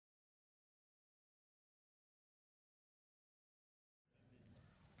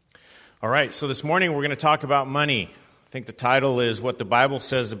All right, so this morning we're going to talk about money. I think the title is What the Bible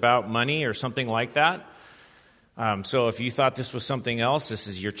Says About Money or something like that. So if you thought this was something else, this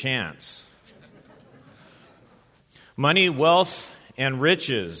is your chance. Money, wealth, and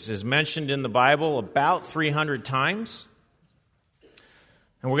riches is mentioned in the Bible about 300 times.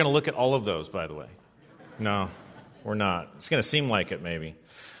 And we're going to look at all of those, by the way. No, we're not. It's going to seem like it, maybe.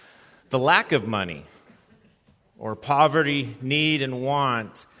 The lack of money, or poverty, need, and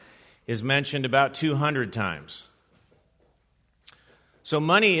want, is mentioned about 200 times. So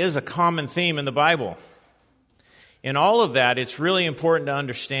money is a common theme in the Bible. In all of that, it's really important to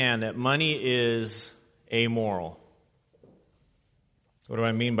understand that money is amoral. What do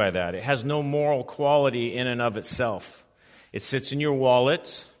I mean by that? It has no moral quality in and of itself. It sits in your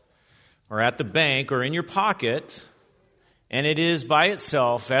wallet, or at the bank, or in your pocket, and it is by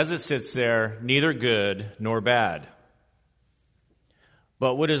itself, as it sits there, neither good nor bad.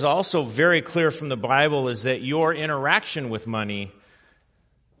 But what is also very clear from the Bible is that your interaction with money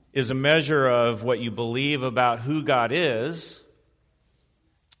is a measure of what you believe about who God is.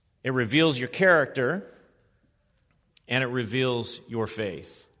 It reveals your character, and it reveals your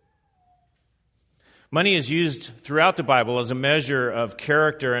faith. Money is used throughout the Bible as a measure of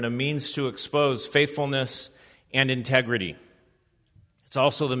character and a means to expose faithfulness and integrity. It's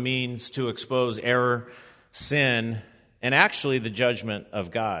also the means to expose error, sin, and actually the judgment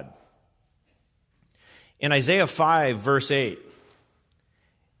of God. In Isaiah 5, verse 8,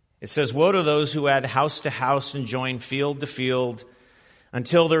 it says, "Woe to those who add house to house and join field to field,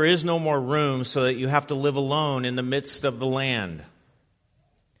 until there is no more room, so that you have to live alone in the midst of the land.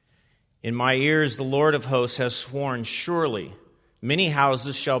 In my ears the Lord of hosts has sworn, surely many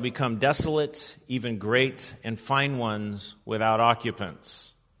houses shall become desolate, even great and fine ones without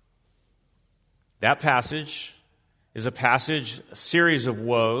occupants." That passage is a series of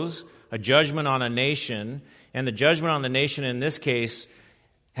woes, a judgment on a nation, and the judgment on the nation in this case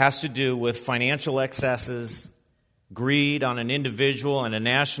has to do with financial excesses, greed on an individual and a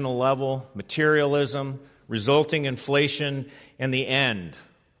national level, materialism, resulting inflation, and the end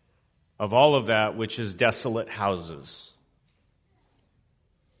of all of that, which is desolate houses.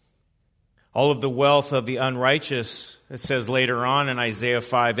 All of the wealth of the unrighteous, it says later on in Isaiah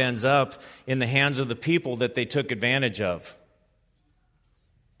 5, ends up in the hands of the people that they took advantage of,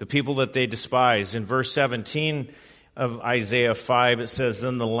 the people that they despise. In verse 17 of Isaiah 5, it says,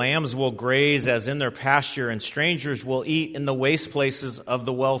 "Then the lambs will graze as in their pasture, and strangers will eat in the waste places of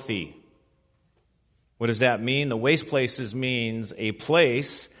the wealthy." What does that mean? The waste places means a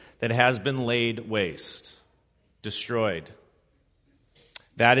place that has been laid waste, destroyed.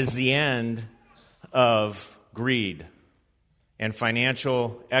 That is the end of greed and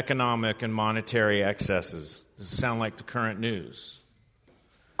financial, economic, and monetary excesses. Does it sound like the current news?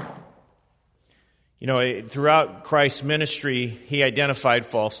 You know, throughout Christ's ministry, he identified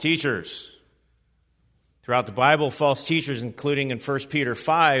false teachers. Throughout the Bible, false teachers, including in 1 Peter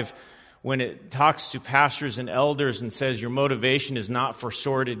 5, when it talks to pastors and elders and says your motivation is not for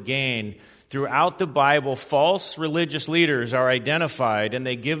sordid gain. Throughout the Bible, false religious leaders are identified, and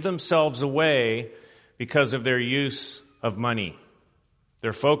they give themselves away because of their use of money,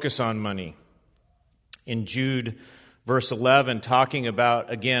 their focus on money. In Jude, verse 11, talking about,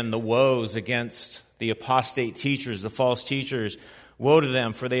 again, the woes against the apostate teachers, the false teachers. "Woe to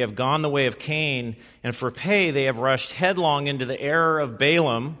them, for they have gone the way of Cain, and for pay they have rushed headlong into the error of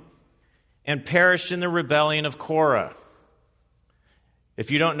Balaam and perished in the rebellion of Korah." If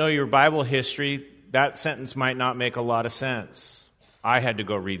you don't know your Bible history, that sentence might not make a lot of sense. I had to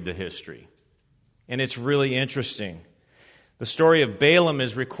go read the history. And it's really interesting. The story of Balaam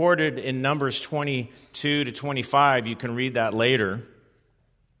is recorded in Numbers 22 to 25. You can read that later.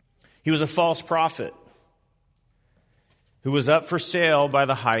 He was a false prophet who was up for sale by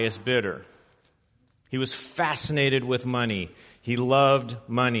the highest bidder. He was fascinated with money. He loved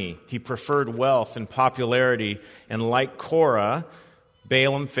money. He preferred wealth and popularity. And like Korah,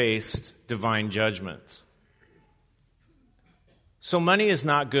 Balaam faced divine judgment. So money is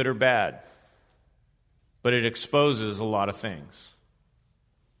not good or bad, but it exposes a lot of things.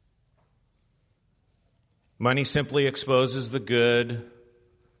 Money simply exposes the good,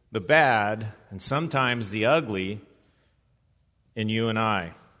 the bad, and sometimes the ugly in you and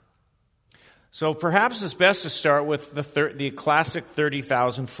I. So perhaps it's best to start with the classic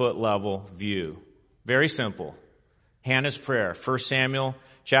 30,000-foot level view. Very simple. Hannah's prayer, 1 Samuel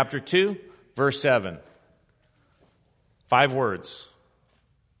chapter 2, verse 7. 5 words.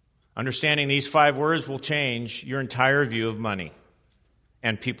 Understanding these 5 words will change your entire view of money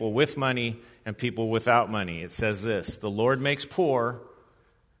and people with money and people without money. It says this: "The Lord makes poor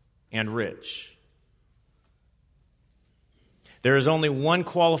and rich. There is only one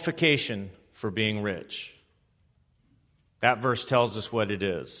qualification for being rich. That verse tells us what it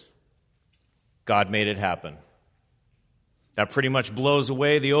is. God made it happen. That pretty much blows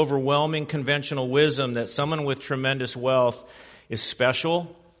away the overwhelming conventional wisdom that someone with tremendous wealth is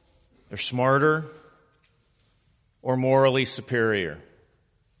special, they're smarter, or morally superior.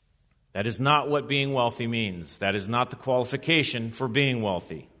 That is not what being wealthy means. That is not the qualification for being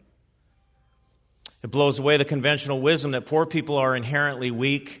wealthy. It blows away the conventional wisdom that poor people are inherently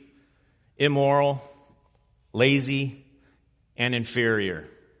weak, immoral, lazy, and inferior.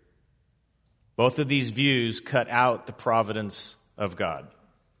 Both of these views cut out the providence of God.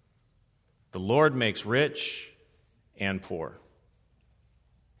 The Lord makes rich and poor.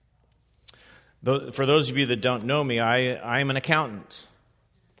 For those of you that don't know me, I am an accountant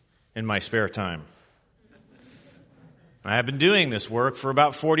in my spare time. I have been doing this work for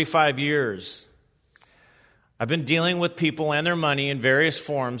about 45 years. I've been dealing with people and their money in various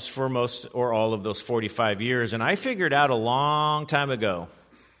forms for most or all of those 45 years, and I figured out a long time ago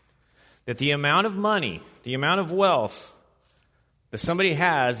that the amount of money, the amount of wealth that somebody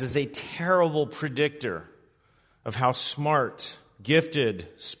has is a terrible predictor of how smart, gifted,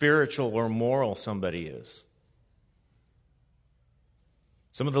 spiritual, or moral somebody is.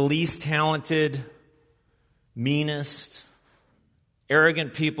 Some of the least talented, meanest,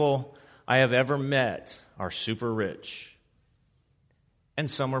 arrogant people I have ever met are super rich, and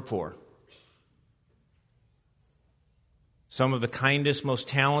some are poor. Some of the kindest, most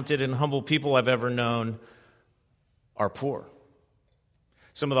talented, and humble people I've ever known are poor.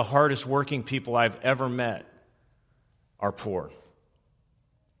 Some of the hardest working people I've ever met are poor.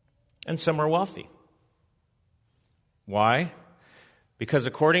 And some are wealthy. Why? Because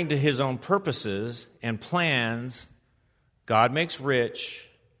according to his own purposes and plans, God makes rich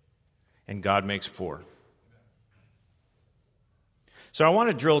and God makes poor. So I want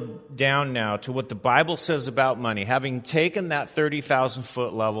to drill down now to what the Bible says about money. Having taken that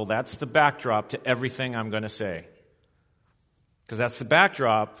 30,000-foot level, that's the backdrop to everything I'm going to say. Because that's the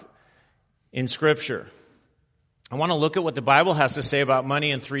backdrop in Scripture. I want to look at what the Bible has to say about money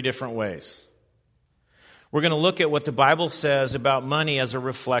in three different ways. We're going to look at what the Bible says about money as a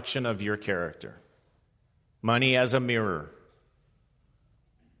reflection of your character. Money as a mirror.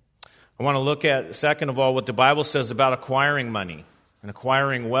 I want to look at, second of all, what the Bible says about acquiring money and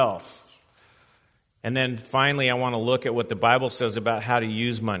acquiring wealth. And then finally, I want to look at what the Bible says about how to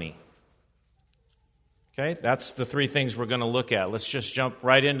use money. Okay, that's the three things we're going to look at. Let's just jump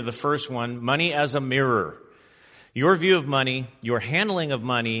right into the first one, money as a mirror. Your view of money, your handling of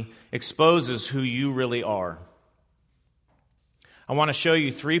money, exposes who you really are. I want to show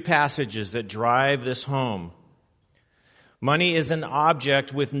you three passages that drive this home. Money is an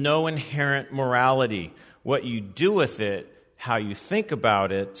object with no inherent morality. What you do with it, how you think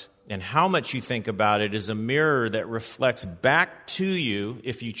about it, and how much you think about it is a mirror that reflects back to you,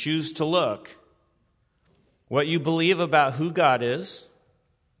 if you choose to look, what you believe about who God is,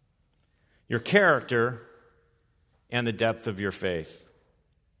 your character, and the depth of your faith.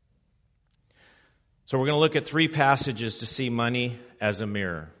 So we're going to look at three passages to see money as a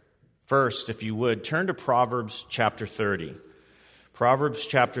mirror. First, if you would, turn to Proverbs chapter 30. Proverbs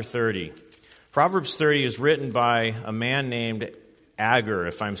chapter 30. Proverbs 30 is written by a man named Agur,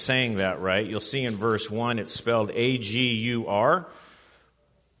 if I'm saying that right. You'll see in verse 1 it's spelled A-G-U-R.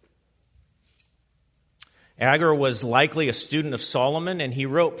 Agur was likely a student of Solomon, and he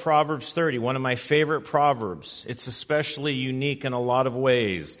wrote Proverbs 30, one of my favorite proverbs. It's especially unique in a lot of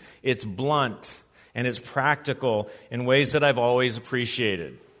ways. It's blunt, and it's practical in ways that I've always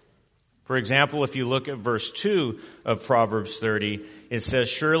appreciated. For example, if you look at verse 2 of Proverbs 30, it says,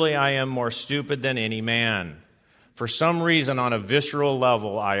 "Surely I am more stupid than any man." For some reason, on a visceral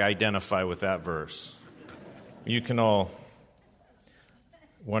level, I identify with that verse. You can all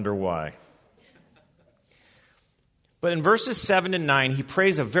wonder why. But in verses 7 and 9, he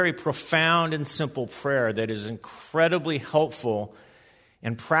prays a very profound and simple prayer that is incredibly helpful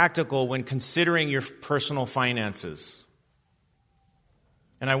and practical when considering your personal finances.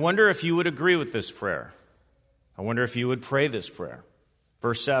 And I wonder if you would agree with this prayer. I wonder if you would pray this prayer.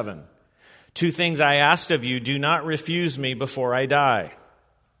 Verse 7, "Two things I asked of you, do not refuse me before I die.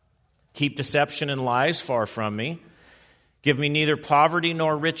 Keep deception and lies far from me. Give me neither poverty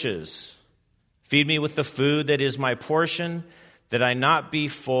nor riches. Feed me with the food that is my portion, that I not be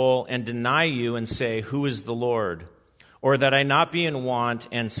full and deny you and say, 'Who is the Lord?' Or that I not be in want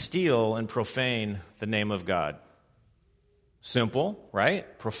and steal and profane the name of God." Simple,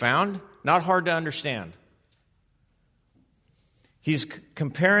 right? Profound, not hard to understand. He's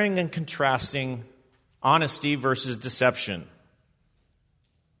comparing and contrasting honesty versus deception.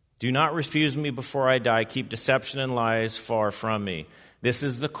 Do not refuse me before I die. Keep deception and lies far from me. This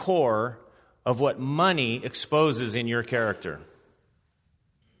is the core of what money exposes in your character.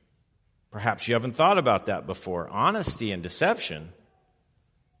 Perhaps you haven't thought about that before. Honesty and deception.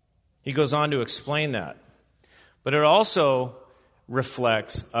 He goes on to explain that. But it also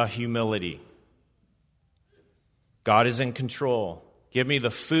reflects a humility. God is in control. Give me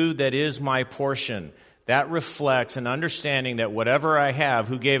the food that is my portion. That reflects an understanding that whatever I have,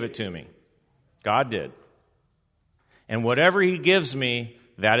 who gave it to me? God did. And whatever He gives me,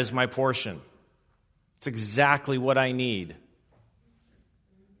 that is my portion. It's exactly what I need.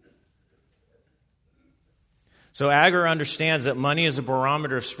 So Agur understands that money is a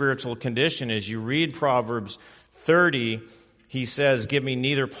barometer of spiritual condition. As you read Proverbs 30, he says, give me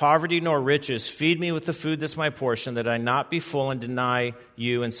neither poverty nor riches. Feed me with the food that's my portion, that I not be full and deny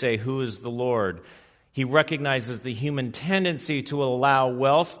you and say, who is the Lord? He recognizes the human tendency to allow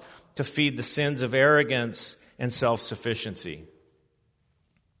wealth to feed the sins of arrogance and self-sufficiency.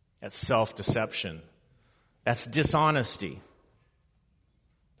 That's self-deception. That's dishonesty.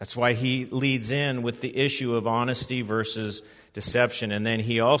 That's why he leads in with the issue of honesty versus deception. And then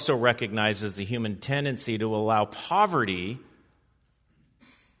he also recognizes the human tendency to allow poverty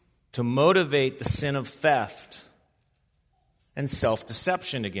to motivate the sin of theft and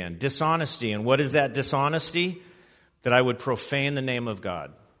self-deception again, dishonesty. And what is that dishonesty? That I would profane the name of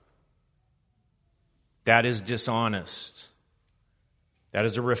God. That is dishonest. That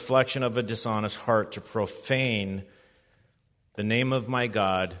is a reflection of a dishonest heart, to profane the name of my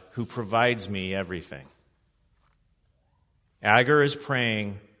God who provides me everything. Agur is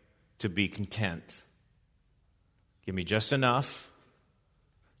praying to be content. Give me just enough,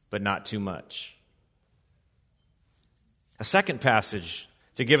 but not too much. A second passage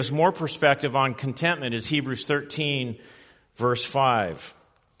to give us more perspective on contentment is Hebrews 13, verse 5.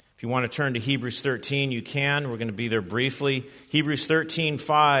 If you want to turn to Hebrews 13, you can. We're going to be there briefly. Hebrews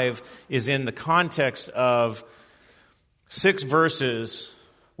 13:5 is in the context of 6 verses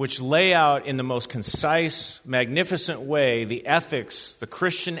which lay out in the most concise, magnificent way the ethics, the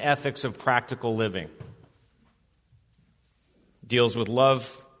Christian ethics of practical living. Deals with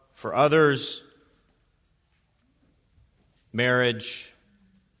love for others, marriage,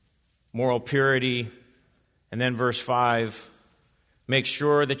 moral purity, and then verse 5, make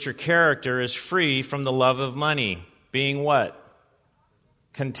sure that your character is free from the love of money, being what?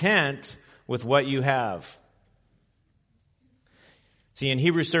 Content with what you have. See, in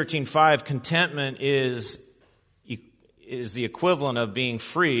Hebrews 13:5, contentment is the equivalent of being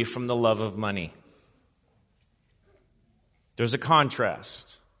free from the love of money. There's a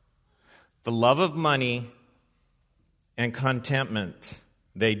contrast. The love of money and contentment,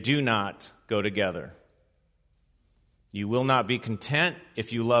 they do not go together. You will not be content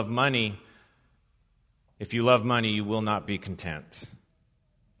if you love money. If you love money, you will not be content.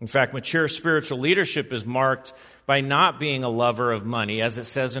 In fact, mature spiritual leadership is marked by not being a lover of money, as it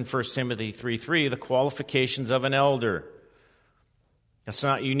says in 1 Timothy 3:3, the qualifications of an elder. That's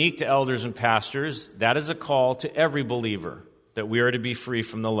not unique to elders and pastors. That is a call to every believer, that we are to be free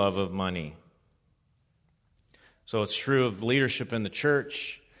from the love of money. So it's true of leadership in the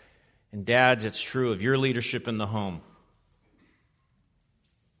church, and dads, it's true of your leadership in the home,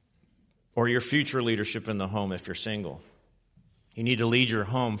 or your future leadership in the home if you're single. You need to lead your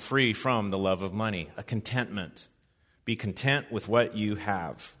home free from the love of money, a contentment. Be content with what you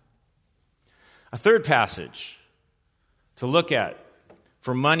have. A third passage to look at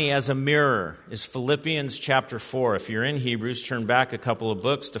for money as a mirror is Philippians chapter 4. If you're in Hebrews, turn back a couple of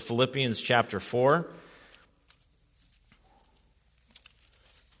books to Philippians chapter 4,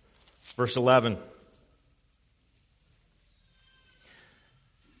 verse 11.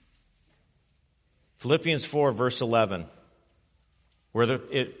 Philippians 4, verse 11, where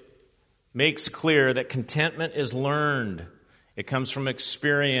it makes clear that contentment is learned. It comes from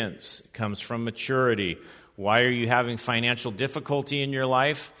experience. It comes from maturity. Why are you having financial difficulty in your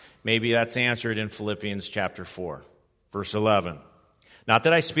life? Maybe that's answered in Philippians chapter 4, verse 11. Not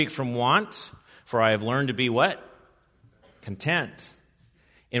that I speak from want, for I have learned to be what? Content.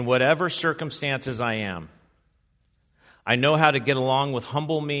 In whatever circumstances I am. I know how to get along with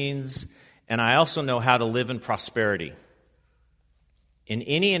humble means, and I also know how to live in prosperity. In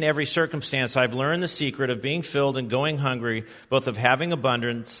any and every circumstance, I've learned the secret of being filled and going hungry, both of having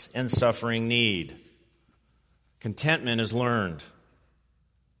abundance and suffering need. Contentment is learned.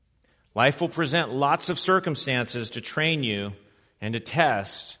 Life will present lots of circumstances to train you and to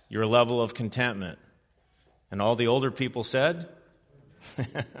test your level of contentment. And all the older people said,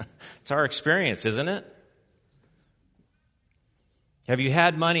 It's our experience, isn't it? Have you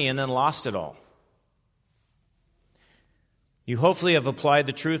had money and then lost it all? You hopefully have applied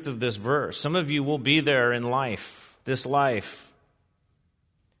the truth of this verse. Some of you will be there in life, this life.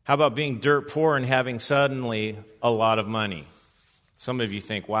 How about being dirt poor and having suddenly a lot of money? Some of you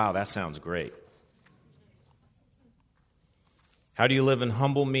think, wow, that sounds great. How do you live in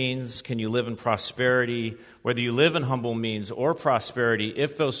humble means? Can you live in prosperity? Whether you live in humble means or prosperity,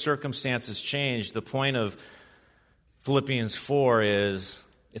 if those circumstances change, the point of Philippians 4 is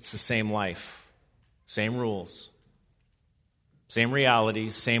it's the same life, same rules, same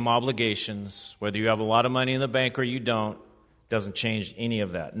realities, same obligations. Whether you have a lot of money in the bank or you don't, doesn't change any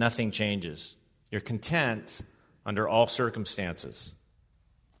of that. Nothing changes. You're content under all circumstances.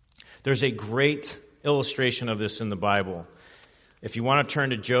 There's a great illustration of this in the Bible. If you want to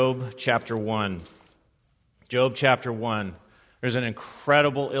turn to Job chapter 1, Job chapter 1, there's an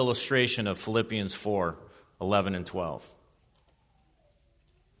incredible illustration of Philippians 4, 11 and 12.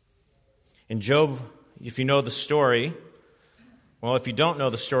 In Job, if you know the story, well, if you don't know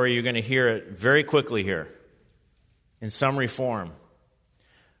the story, you're going to hear it very quickly here in summary form.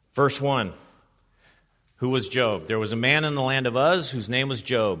 Verse 1, who was Job? There was a man in the land of Uz whose name was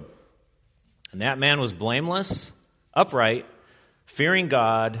Job. And that man was blameless, upright, fearing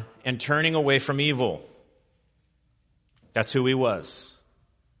God, and turning away from evil. That's who he was.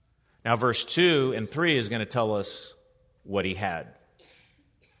 Now, verse 2 and 3 is going to tell us what he had.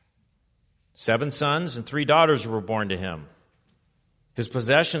 7 sons and 3 daughters were born to him. His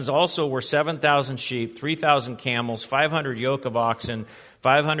possessions also were 7,000 sheep, 3,000 camels, 500 yoke of oxen,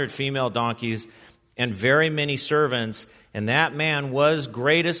 500 female donkeys, and very many servants. And that man was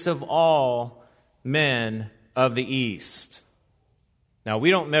greatest of all men of the East. Now,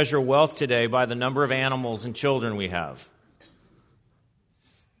 we don't measure wealth today by the number of animals and children we have.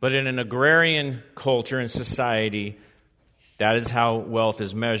 But in an agrarian culture and society, that is how wealth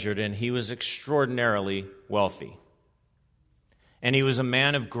is measured, and he was extraordinarily wealthy. And he was a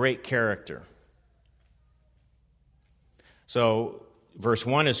man of great character. So, verse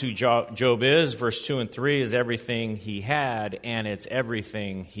 1 is who Job is, verse 2 and 3 is everything he had, and it's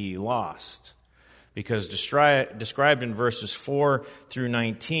everything he lost. Because described in verses 4 through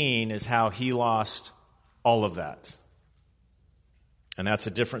 19 is how he lost all of that. And that's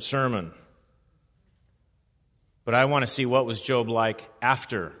a different sermon. But I want to see what was Job like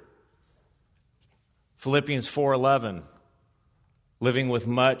after. Philippians 4:11, living with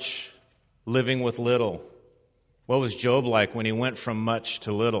much, living with little. What was Job like when he went from much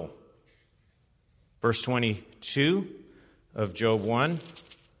to little? Verse 22 of Job 1.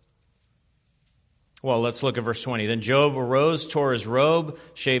 Well, let's look at verse 20. Then Job arose, tore his robe,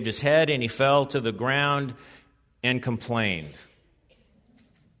 shaved his head, and he fell to the ground and complained.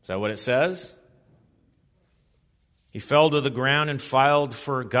 Is that what it says? He fell to the ground and filed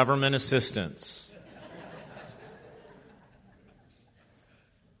for government assistance.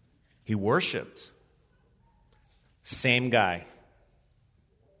 He worshiped. Same guy.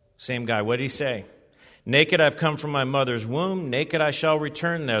 Same guy. What did he say? Naked I've come from my mother's womb, naked I shall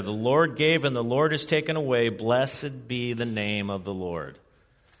return there. The Lord gave and the Lord has taken away. Blessed be the name of the Lord.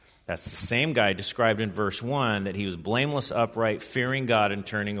 That's the same guy described in verse 1, that he was blameless, upright, fearing God, and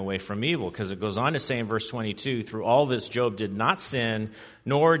turning away from evil. Because it goes on to say in verse 22, through all this Job did not sin,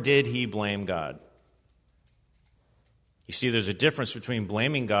 nor did he blame God. You see, there's a difference between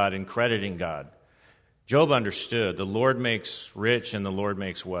blaming God and crediting God. Job understood the Lord makes rich and the Lord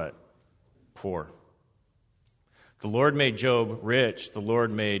makes what? Poor. The Lord made Job rich. The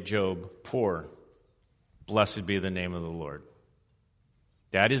Lord made Job poor. Blessed be the name of the Lord.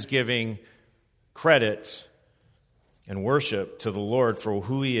 That is giving credit and worship to the Lord for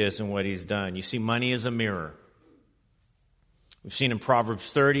who he is and what he's done. You see, money is a mirror. We've seen in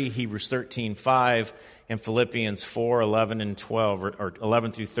Proverbs 30, Hebrews 13:5, and Philippians 4:11 and 12, or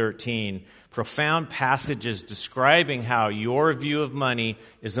 11 through 13, profound passages describing how your view of money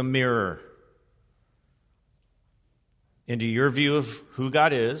is a mirror into your view of who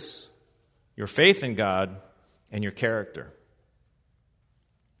God is, your faith in God, and your character.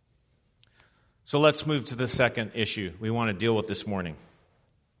 So let's move to the second issue we want to deal with this morning.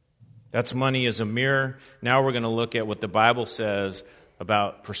 That's money as a mirror. Now we're going to look at what the Bible says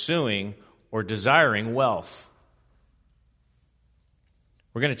about pursuing or desiring wealth.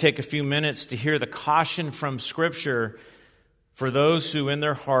 We're going to take a few minutes to hear the caution from Scripture for those who in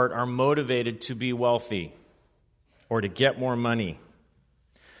their heart are motivated to be wealthy or to get more money.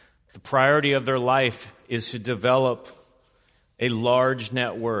 The priority of their life is to develop a large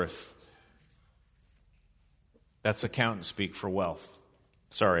net worth. That's accountant speak for wealth.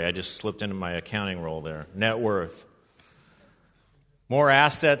 Sorry, I just slipped into my accounting role there. Net worth. More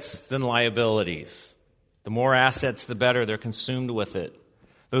assets than liabilities. The more assets, the better. They're consumed with it.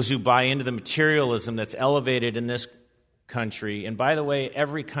 Those who buy into the materialism that's elevated in this country, and by the way,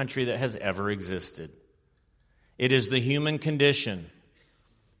 every country that has ever existed. It is the human condition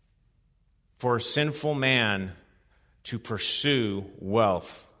for sinful man to pursue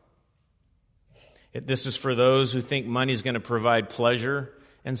wealth. This is for those who think money is going to provide pleasure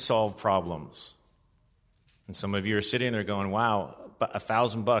and solve problems. And some of you are sitting there going, wow,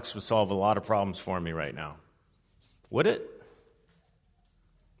 $1,000 would solve a lot of problems for me right now. Would it?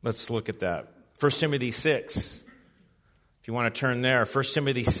 Let's look at that. 1 Timothy 6. If you want to turn there, 1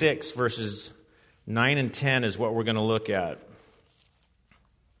 Timothy 6, verses 9 and 10 is what we're going to look at.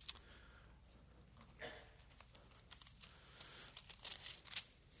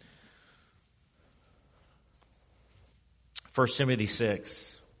 First Timothy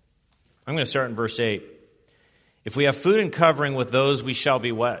 6. I'm going to start in verse 8. If we have food and covering, with those we shall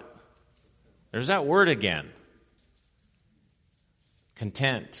be what? There's that word again.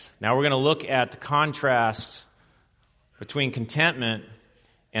 Content. Now we're going to look at the contrast between contentment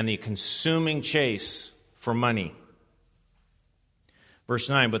and the consuming chase for money. Verse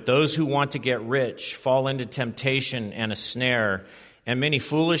 9, but those who want to get rich fall into temptation and a snare, and many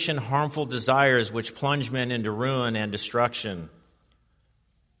foolish and harmful desires which plunge men into ruin and destruction.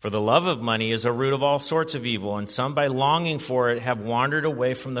 For the love of money is a root of all sorts of evil, and some by longing for it have wandered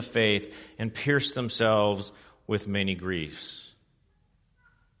away from the faith and pierced themselves with many griefs.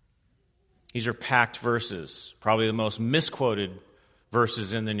 These are packed verses, probably the most misquoted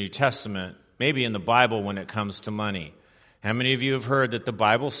verses in the New Testament, maybe in the Bible when it comes to money. How many of you have heard that the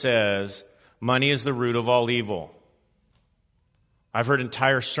Bible says money is the root of all evil? I've heard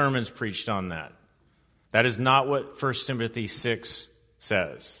entire sermons preached on that. That is not what 1 Timothy 6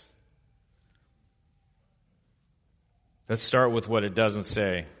 says. Let's start with what it doesn't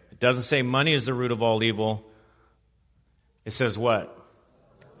say. It doesn't say money is the root of all evil. It says what?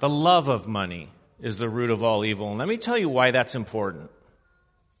 The love of money is the root of all evil. And let me tell you why that's important.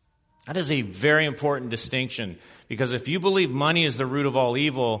 That is a very important distinction, because if you believe money is the root of all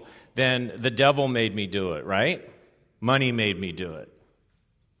evil, then the devil made me do it, right? Money made me do it.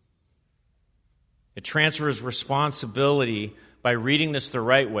 It transfers responsibility by reading this the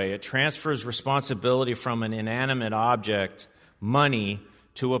right way. It transfers responsibility from an inanimate object, money,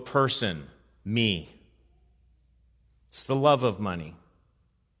 to a person, me. It's the love of money.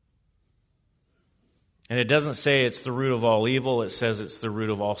 And it doesn't say it's the root of all evil. It says it's the root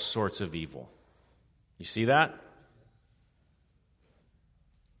of all sorts of evil. You see that?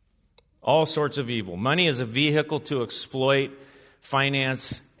 All sorts of evil. Money is a vehicle to exploit,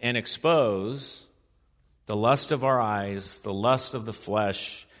 finance, and expose the lust of our eyes, the lust of the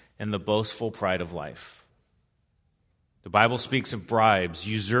flesh, and the boastful pride of life. The Bible speaks of bribes,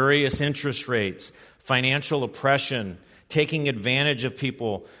 usurious interest rates, financial oppression, taking advantage of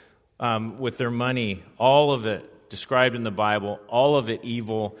people with their money, all of it described in the Bible, all of it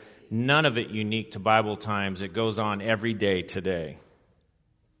evil, none of it unique to Bible times. It goes on every day today.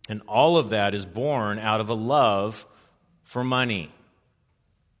 And all of that is born out of a love for money.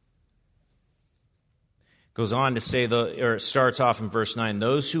 It goes on to say, it starts off in verse 9,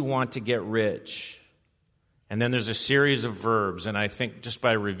 those who want to get rich. And then there's a series of verbs, and I think just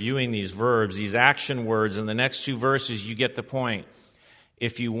by reviewing these verbs, these action words, in the next two verses, you get the point.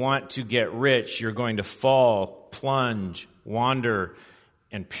 If you want to get rich, you're going to fall, plunge, wander,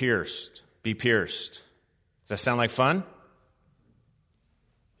 and be pierced. Does that sound like fun?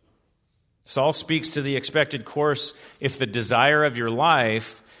 Saul speaks to the expected course if the desire of your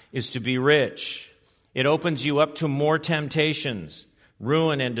life is to be rich. It opens you up to more temptations,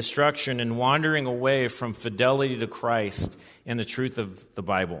 ruin and destruction, and wandering away from fidelity to Christ and the truth of the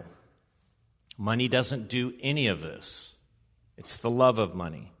Bible. Money doesn't do any of this. It's the love of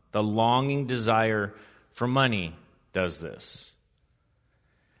money. The longing desire for money does this.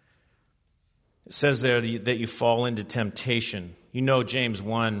 It says there that you fall into temptation. You know James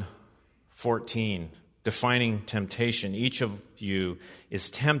 1:14, defining temptation. Each of you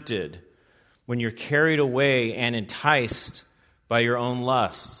is tempted when you're carried away and enticed by your own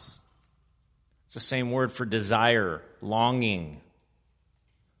lusts. It's the same word for desire, longing.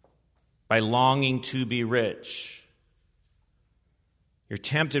 By longing to be rich. You're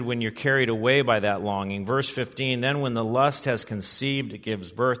tempted when you're carried away by that longing. Verse 15, then when the lust has conceived, it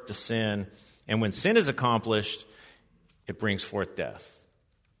gives birth to sin. And when sin is accomplished, it brings forth death.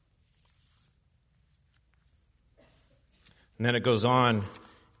 And then it goes on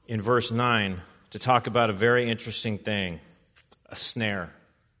in verse 9 to talk about a very interesting thing, a snare.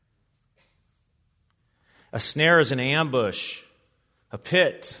 A snare is an ambush, a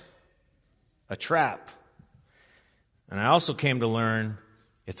pit, a trap. And I also came to learn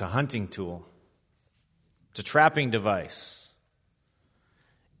it's a hunting tool. It's a trapping device.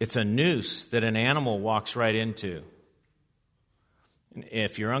 It's a noose that an animal walks right into. And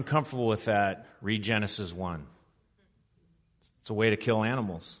if you're uncomfortable with that, read Genesis 1. It's a way to kill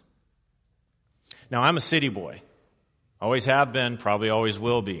animals. Now, I'm a city boy. Always have been, probably always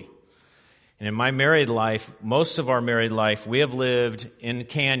will be. And in my married life, most of our married life, we have lived in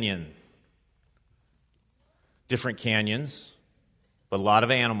canyon. Different canyons, but a lot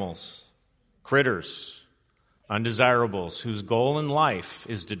of animals, critters, undesirables, whose goal in life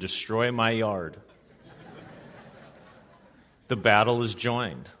is to destroy my yard. The battle is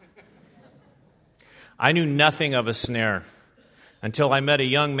joined. I knew nothing of a snare until I met a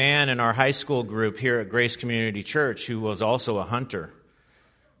young man in our high school group here at Grace Community Church who was also a hunter.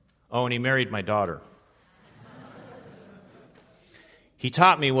 Oh, and he married my daughter. He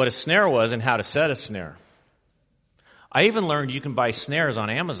taught me what a snare was and how to set a snare. I even learned you can buy snares on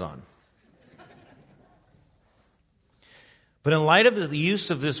Amazon. But in light of the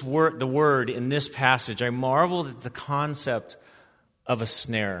use of this word, the word in this passage, I marveled at the concept of a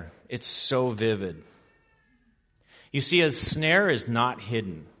snare. It's so vivid. You see, a snare is not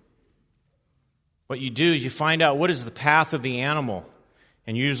hidden. What you do is you find out what is the path of the animal.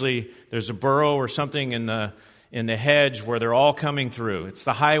 And usually there's a burrow or something in the hedge where they're all coming through. It's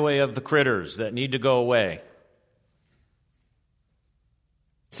the highway of the critters that need to go away.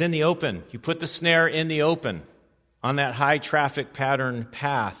 It's in the open. You put the snare in the open on that high traffic pattern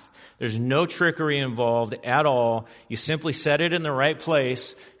path. There's no trickery involved at all. You simply set it in the right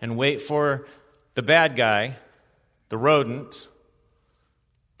place and wait for the bad guy, the rodent,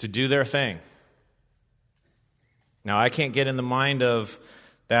 to do their thing. Now, I can't get in the mind of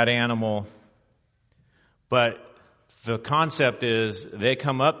that animal, but the concept is they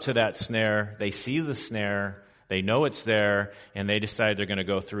come up to that snare, they see the snare, they know it's there, and they decide they're going to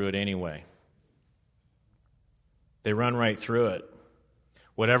go through it anyway. They run right through it.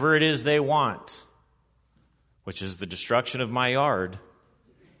 Whatever it is they want, which is the destruction of my yard,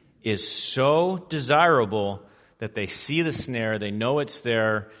 is so desirable that they see the snare, they know it's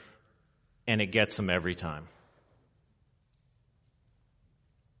there, and it gets them every time.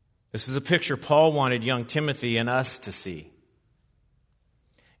 This is a picture Paul wanted young Timothy and us to see.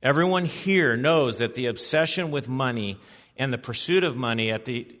 Everyone here knows that the obsession with money and the pursuit of money at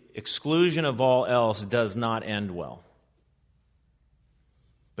the exclusion of all else does not end well.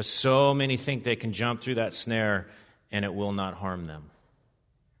 But so many think they can jump through that snare and it will not harm them.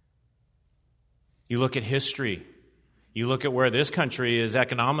 You look at history. You look at where this country is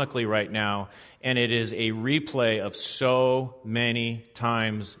economically right now, and it is a replay of so many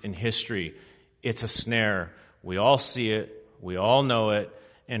times in history. It's a snare. We all see it. We all know it.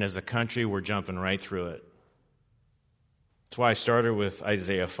 And as a country, we're jumping right through it. That's why I started with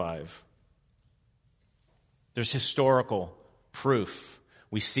Isaiah 5. There's historical proof.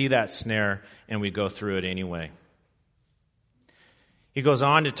 We see that snare, and we go through it anyway. He goes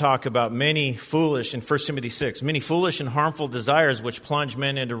on to talk about many foolish, in 1 Timothy 6, many foolish and harmful desires which plunge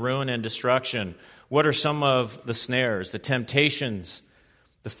men into ruin and destruction. What are some of the snares, the temptations,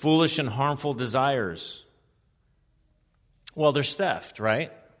 the foolish and harmful desires? Well, there's theft, right?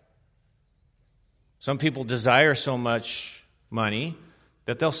 Some people desire so much money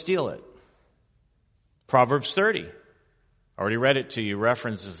that they'll steal it. Proverbs 30, already read it to you,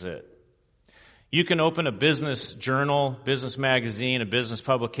 references it. You can open a business journal, business magazine, a business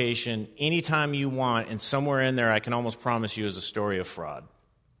publication anytime you want, and somewhere in there I can almost promise you is a story of fraud,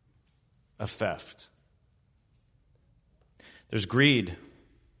 of theft. There's greed.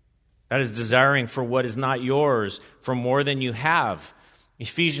 That is desiring for what is not yours, for more than you have.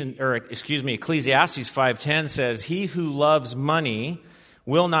 Ecclesiastes 5:10 says, "He who loves money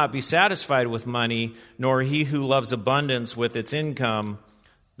will not be satisfied with money, nor he who loves abundance with its income.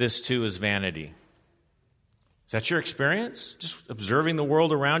 This too is vanity." Is that your experience? Just observing the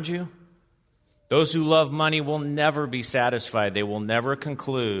world around you? Those who love money will never be satisfied. They will never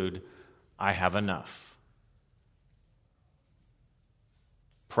conclude, I have enough.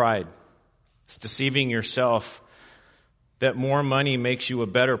 Pride. It's deceiving yourself that more money makes you a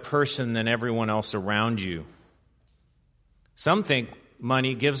better person than everyone else around you. Some think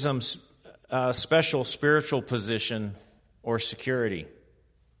money gives them a special spiritual position or security.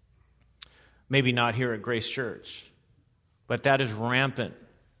 Maybe not here at Grace Church, but that is rampant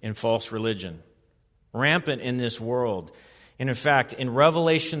in false religion, rampant in this world. And in fact, in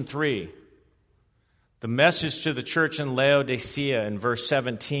Revelation 3, The message to the church in Laodicea in verse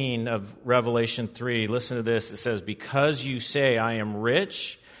 17 of Revelation 3, listen to this. It says, because you say, I am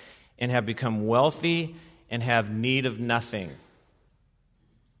rich and have become wealthy and have need of nothing.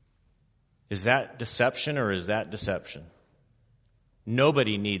 Is that deception or is that deception?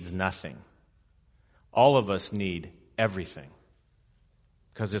 Nobody needs nothing. All of us need everything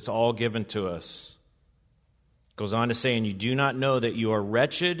because it's all given to us. It goes on to say, and you do not know that you are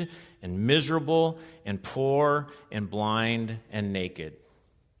wretched and miserable and poor and blind and naked.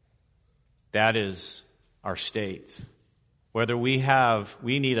 That is our state. Whether we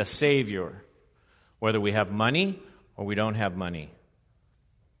need a Savior, whether we have money or we don't have money.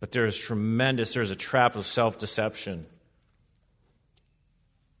 But there's a trap of self-deception.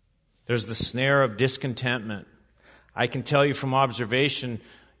 There's the snare of discontentment. I can tell you from observation,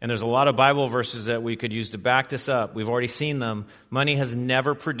 and there's a lot of Bible verses that we could use to back this up. We've already seen them. Money has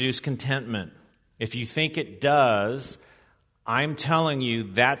never produced contentment. If you think it does, I'm telling you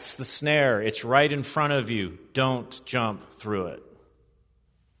that's the snare. It's right in front of you. Don't jump through it.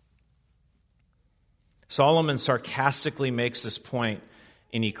 Solomon sarcastically makes this point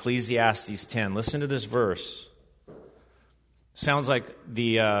in Ecclesiastes 10. Listen to this verse. Sounds like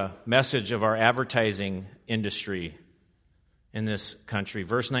the message of our advertising industry in this country.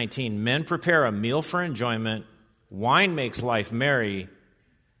 Verse 19, men prepare a meal for enjoyment, wine makes life merry,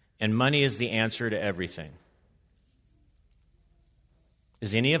 and money is the answer to everything.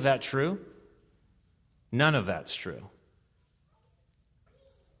 Is any of that true? None of that's true.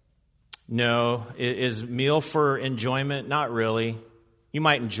 No. Is meal for enjoyment? Not really. You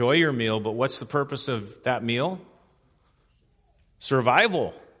might enjoy your meal, but what's the purpose of that meal?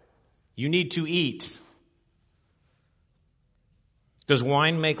 Survival. You need to eat. Does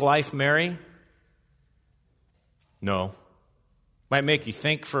wine make life merry? No. Might make you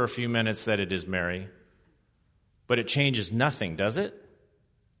think for a few minutes that it is merry, but it changes nothing, does it?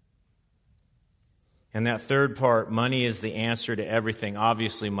 And that third part, money is the answer to everything.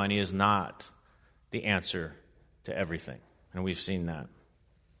 Obviously, money is not the answer to everything, and we've seen that.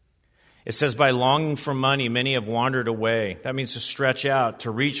 It says, by longing for money, many have wandered away. That means to stretch out,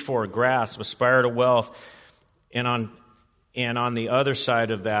 to reach for, grasp, aspire to wealth. And on the other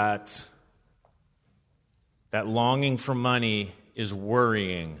side of that longing for money is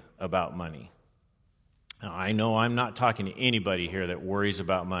worrying about money. Now, I know I'm not talking to anybody here that worries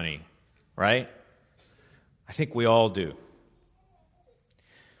about money, right? I think we all do.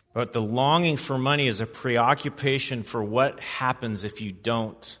 But the longing for money is a preoccupation for what happens if you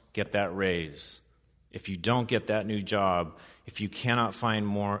don't get that raise, if you don't get that new job, if you cannot find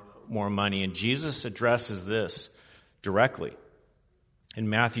more money. And Jesus addresses this directly in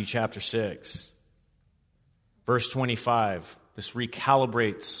Matthew chapter 6. Verse 25, this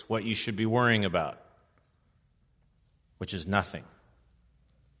recalibrates what you should be worrying about, which is nothing.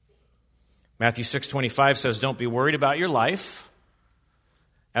 Matthew 6:25 says, don't be worried about your life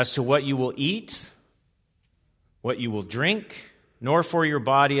as to what you will eat, what you will drink, nor for your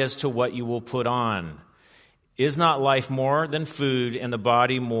body as to what you will put on. Is not life more than food and the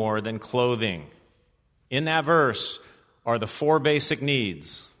body more than clothing? In that verse are the four basic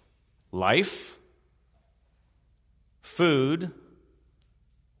needs: life, food,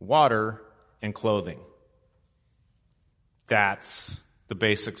 water, and clothing. That's the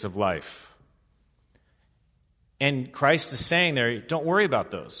basics of life. And Christ is saying there, don't worry about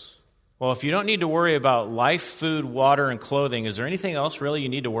those. Well, if you don't need to worry about life, food, water, and clothing, is there anything else really you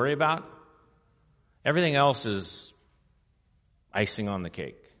need to worry about? Everything else is icing on the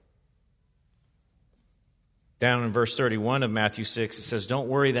cake. Down in verse 31 of Matthew 6, it says, don't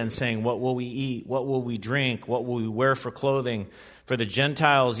worry then, saying, what will we eat? What will we drink? What will we wear for clothing? For the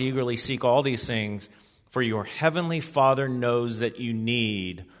Gentiles eagerly seek all these things, for your heavenly Father knows that you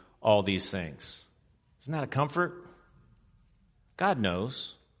need all these things. Isn't that a comfort? God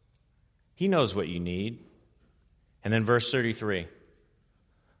knows. He knows what you need. And then verse 33,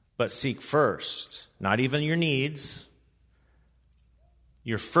 but seek first, not even your needs,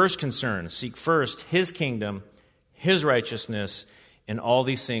 your first concern, seek first His kingdom, His righteousness, and all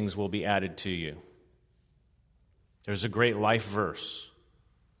these things will be added to you. There's a great life verse,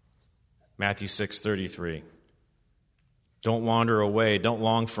 Matthew 6:33. Don't wander away. Don't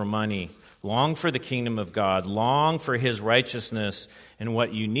long for money. Long for the kingdom of God. Long for His righteousness, and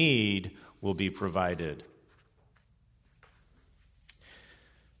what you need will be provided.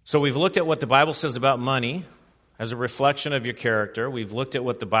 So we've looked at what the Bible says about money as a reflection of your character. We've looked at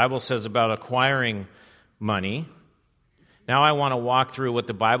what the Bible says about acquiring money. Now I want to walk through what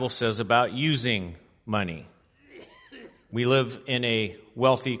the Bible says about using money. We live in a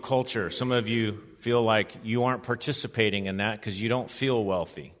wealthy culture. Some of you feel like you aren't participating in that because you don't feel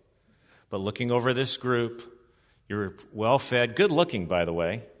wealthy. But looking over this group, you're well-fed, good-looking, by the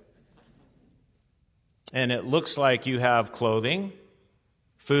way. And it looks like you have clothing,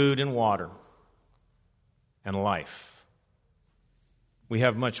 food, and water, and life. We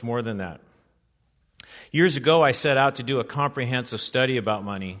have much more than that. Years ago, I set out to do a comprehensive study about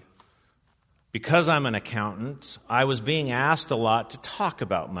money. Because I'm an accountant, I was being asked a lot to talk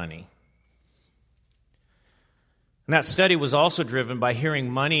about money. And that study was also driven by hearing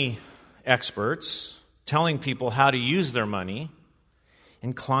money experts telling people how to use their money,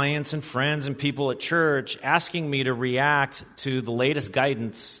 and clients and friends and people at church asking me to react to the latest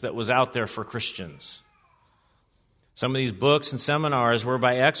guidance that was out there for Christians. Some of these books and seminars were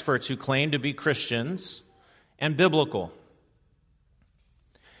by experts who claimed to be Christians and biblical.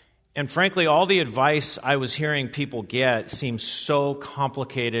 And frankly, all the advice I was hearing people get seemed so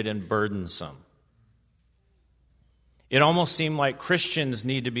complicated and burdensome. It almost seemed like Christians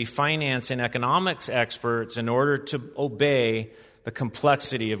need to be finance and economics experts in order to obey the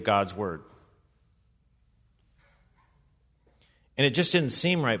complexity of God's Word. And it just didn't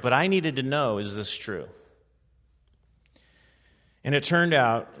seem right, but I needed to know, is this true? And it turned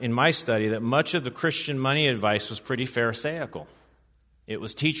out in my study that much of the Christian money advice was pretty pharisaical. It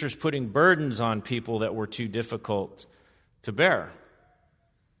was teachers putting burdens on people that were too difficult to bear.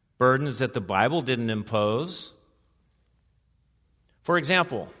 Burdens that the Bible didn't impose. For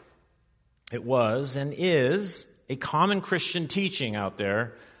example, it was and is a common Christian teaching out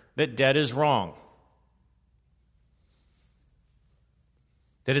there that debt is wrong,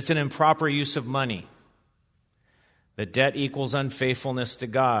 that it's an improper use of money, that debt equals unfaithfulness to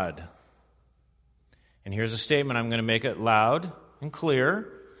God. And here's a statement, I'm going to make it loud and clear,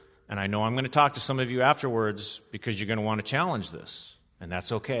 and I know I'm going to talk to some of you afterwards because you're going to want to challenge this, and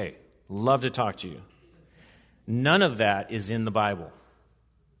that's okay. Love to talk to you. None of that is in the Bible.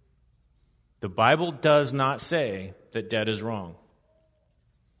 The Bible does not say that debt is wrong.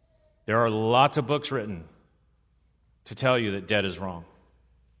 There are lots of books written to tell you that debt is wrong.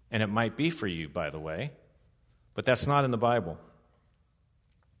 And it might be for you, by the way, but that's not in the Bible.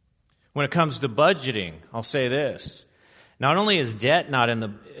 When it comes to budgeting, I'll say this. Not only is debt not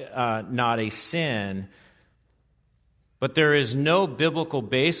a sin, but there is no biblical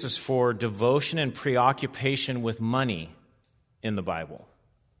basis for devotion and preoccupation with money in the Bible.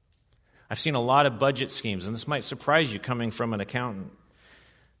 I've seen a lot of budget schemes, and this might surprise you coming from an accountant.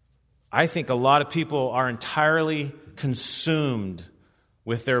 I think a lot of people are entirely consumed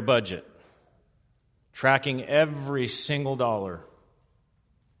with their budget, tracking every single dollar.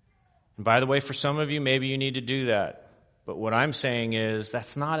 And by the way, for some of you, maybe you need to do that. But what I'm saying is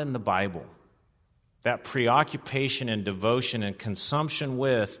that's not in the Bible. That preoccupation and devotion and consumption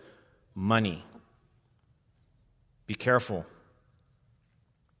with money. Be careful.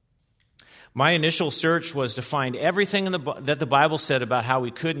 My initial search was to find everything that the Bible said about how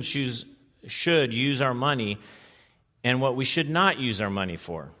we could and should use our money and what we should not use our money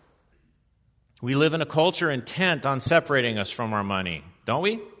for. We live in a culture intent on separating us from our money, don't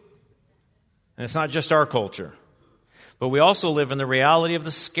we? And it's not just our culture. But we also live in the reality of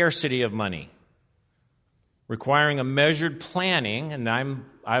the scarcity of money, requiring a measured planning, and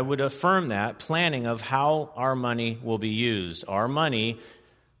I would affirm that, planning of how our money will be used. Our money,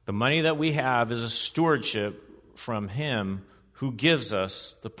 the money that we have, is a stewardship from Him who gives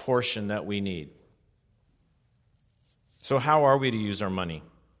us the portion that we need. So how are we to use our money?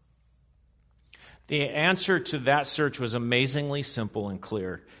 The answer to that search was amazingly simple and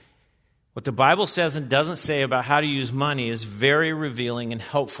clear. What the Bible says and doesn't say about how to use money is very revealing and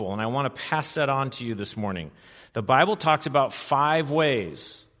helpful, and I want to pass that on to you this morning. The Bible talks about 5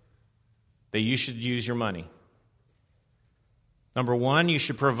 ways that you should use your money. Number 1, you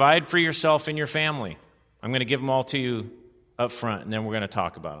should provide for yourself and your family. I'm going to give them all to you up front, and then we're going to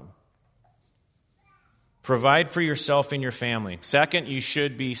talk about them. Provide for yourself and your family. Second, you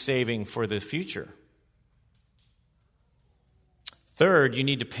should be saving for the future. Third, you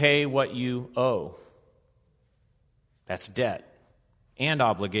need to pay what you owe. That's debt and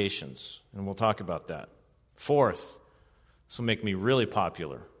obligations, and we'll talk about that. Fourth, this will make me really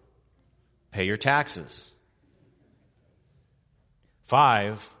popular. Pay your taxes.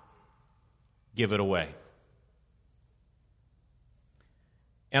 5, give it away.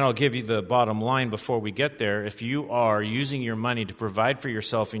 And I'll give you the bottom line before we get there. If you are using your money to provide for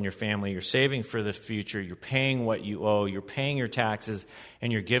yourself and your family, you're saving for the future, you're paying what you owe, you're paying your taxes,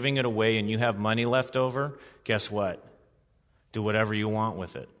 and you're giving it away, and you have money left over, guess what? Do whatever you want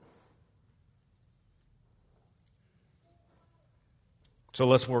with it. So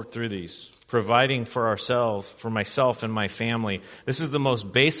let's work through these. providing for ourselves, for myself and my family. This is the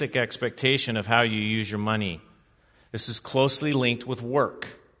most basic expectation of how you use your money. This is closely linked with work.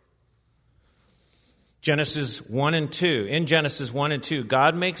 Genesis 1 and 2. In Genesis 1 and 2,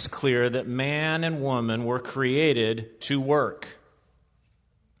 God makes clear that man and woman were created to work.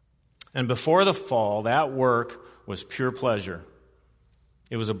 And before the fall, that work was pure pleasure.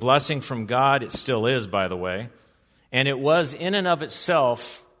 It was a blessing from God. It still is, by the way. And it was in and of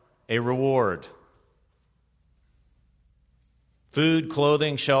itself a reward. Food,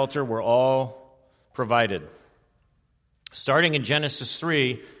 clothing, shelter were all provided. Starting in Genesis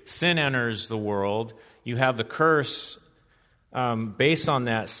 3, sin enters the world. You have the curse based on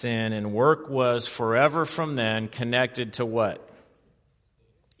that sin, and work was forever from then connected to what?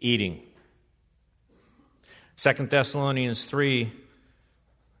 Eating. 2 Thessalonians 3,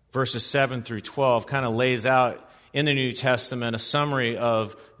 verses 7 through 12, kind of lays out in the New Testament a summary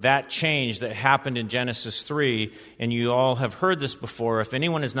of that change that happened in Genesis 3. And you all have heard this before. If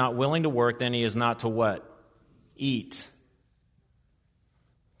anyone is not willing to work, then he is not to what? Eat.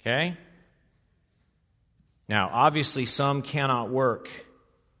 Okay? Now, obviously, some cannot work.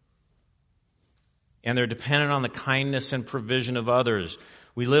 And they're dependent on the kindness and provision of others.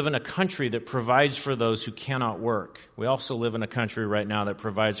 We live in a country that provides for those who cannot work. We also live in a country right now that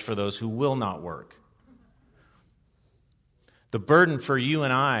provides for those who will not work. The burden for you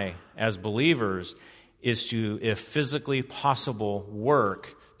and I as believers is to, if physically possible,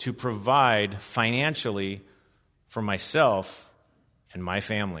 work to provide financially for myself and my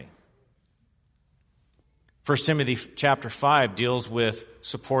family. 1 Timothy chapter 5 deals with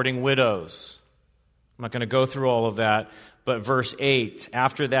supporting widows. I'm not going to go through all of that, but verse 8,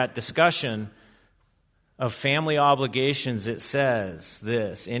 after that discussion of family obligations, it says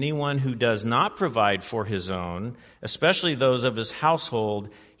this: anyone who does not provide for his own, especially those of his household,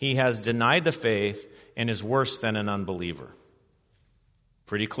 he has denied the faith and is worse than an unbeliever.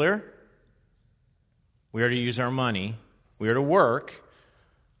 Pretty clear? We are to use our money. We are to work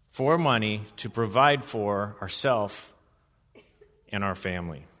for money to provide for ourselves and our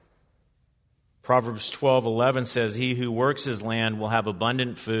family. Proverbs 12:11 says, he who works his land will have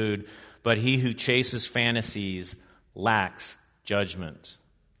abundant food, but he who chases fantasies lacks judgment.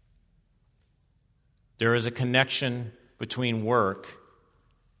 There is a connection between work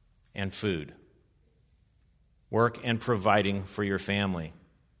and food. Work and providing for your family.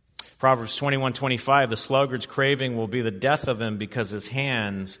 Proverbs 21:25, the sluggard's craving will be the death of him because his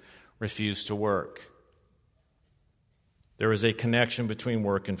hands refuse to work. There is a connection between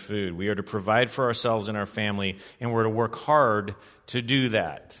work and food. We are to provide for ourselves and our family, and we're to work hard to do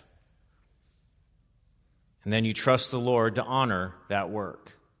that. And then you trust the Lord to honor that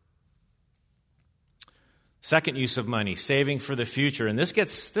work. Second use of money, saving for the future. And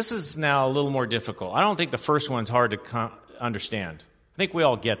this is now a little more difficult. I don't think the first one's hard to understand. I think we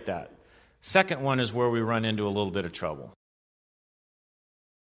all get that. Second one is where we run into a little bit of trouble.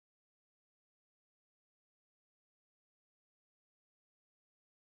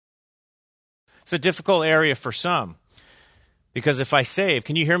 It's a difficult area for some. Because if I save,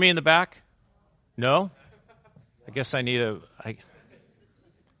 can you hear me in the back? No? I guess I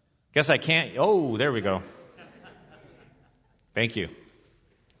guess I can't. Oh, there we go. Thank you.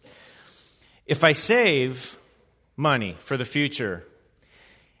 If I save money for the future,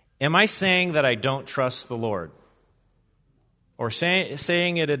 am I saying that I don't trust the Lord? Or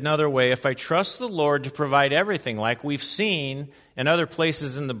saying it another way, if I trust the Lord to provide everything, like we've seen in other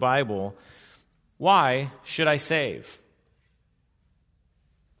places in the Bible, why should I save?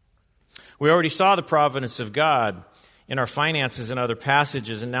 We already saw the providence of God in our finances and other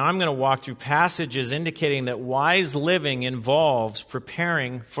passages, and now I'm going to walk through passages indicating that wise living involves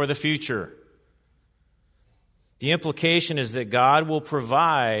preparing for the future. The implication is that God will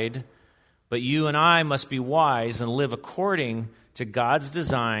provide, but you and I must be wise and live according to God's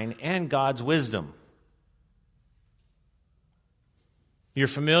design and God's wisdom. You're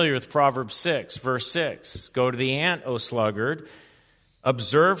familiar with Proverbs 6, verse 6. Go to the ant, O sluggard.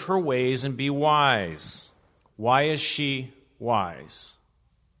 Observe her ways and be wise. Why is she wise?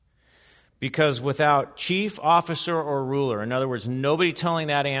 Because without chief officer or ruler, in other words, nobody telling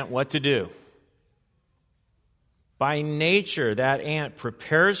that ant what to do, by nature, that ant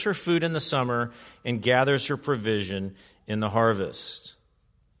prepares her food in the summer and gathers her provision in the harvest.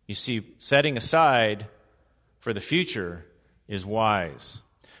 You see, setting aside for the future is wise.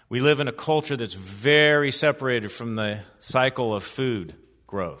 We live in a culture that's very separated from the cycle of food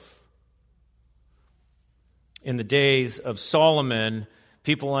growth. In the days of Solomon,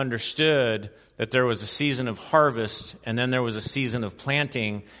 people understood that there was a season of harvest and then there was a season of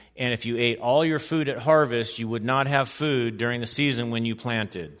planting. And if you ate all your food at harvest, you would not have food during the season when you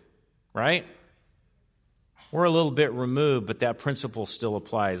planted. Right? We're a little bit removed, but that principle still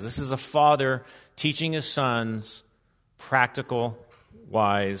applies. This is a father teaching his sons practical,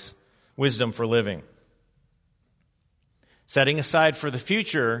 wise wisdom for living. Setting aside for the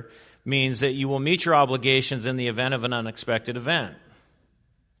future means that you will meet your obligations in the event of an unexpected event.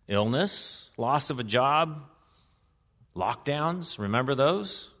 Illness, loss of a job, lockdowns, remember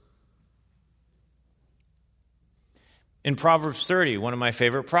those? In Proverbs 30, one of my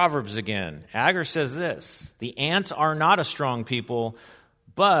favorite proverbs again, Agur says this, "The ants are not a strong people,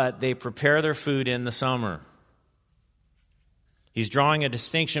 but they prepare their food in the summer." He's drawing a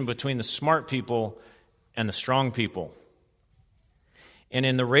distinction between the smart people and the strong people. And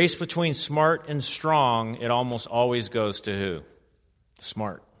in the race between smart and strong, it almost always goes to who? The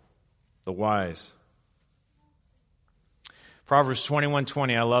smart, the wise. Proverbs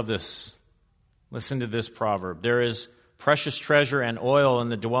 21:20, I love this. Listen to this proverb. "There is precious treasure and oil in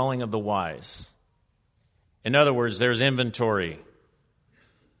the dwelling of the wise." In other words, there's inventory.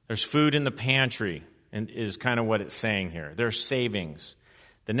 There's food in the pantry, and is kind of what it's saying here. There's savings.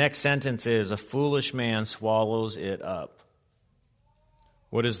 The next sentence is, "A foolish man swallows it up."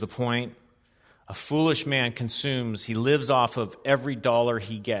 What is the point? A foolish man consumes, he lives off of every dollar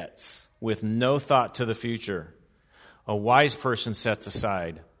he gets with no thought to the future. A wise person sets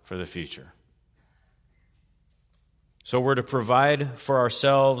aside for the future. So we're to provide for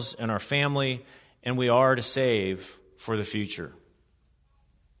ourselves and our family, and we are to save for the future.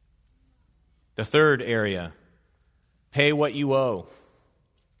 The third area, pay what you owe.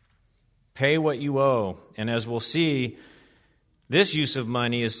 Pay what you owe. And as we'll see, this use of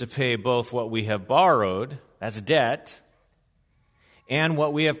money is to pay both what we have borrowed, that's debt, and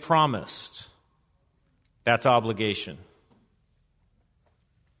what we have promised, that's obligation.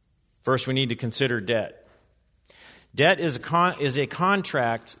 First, we need to consider debt. Debt is a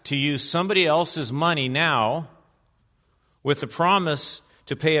contract to use somebody else's money now with the promise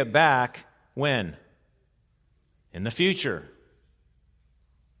to pay it back when? In the future.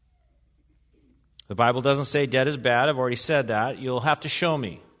 The Bible doesn't say debt is bad. I've already said that. You'll have to show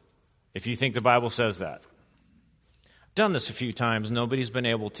me if you think the Bible says that. I've done this a few times. Nobody's been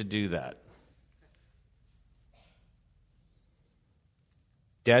able to do that.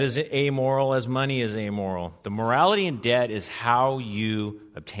 Debt is amoral as money is amoral. The morality in debt is how you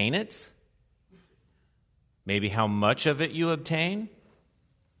obtain it, maybe how much of it you obtain,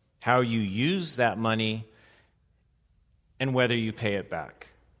 how you use that money, and whether you pay it back.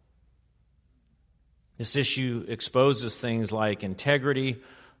 This issue exposes things like integrity,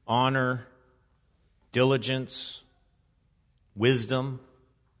 honor, diligence, wisdom,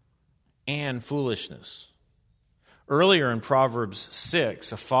 and foolishness. Earlier in Proverbs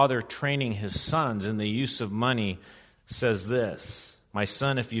 6, a father training his sons in the use of money says this, "My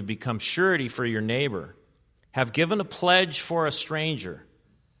son, if you become surety for your neighbor, have given a pledge for a stranger.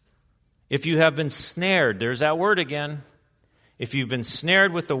 If you have been snared," there's that word again, "if you've been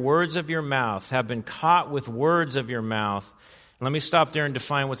snared with the words of your mouth, have been caught with words of your mouth." Let me stop there and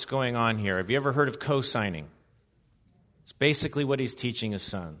define what's going on here. Have you ever heard of co-signing? It's basically what he's teaching his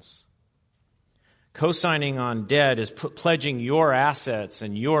sons. Co-signing on debt is pledging your assets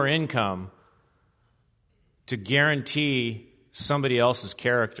and your income to guarantee somebody else's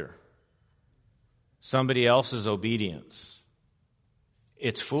character, somebody else's obedience.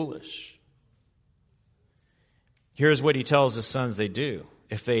 It's foolish. Here's what he tells his sons they do.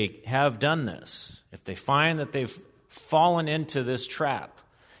 If they have done this, if they find that they've fallen into this trap,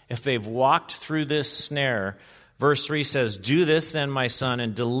 if they've walked through this snare, verse 3 says, "Do this then, my son,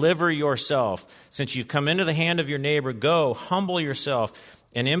 and deliver yourself. Since you've come into the hand of your neighbor, go, humble yourself,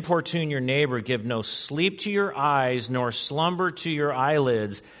 and importune your neighbor. Give no sleep to your eyes, nor slumber to your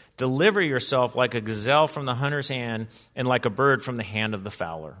eyelids. Deliver yourself like a gazelle from the hunter's hand, and like a bird from the hand of the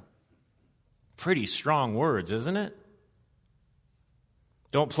fowler." Pretty strong words, isn't it?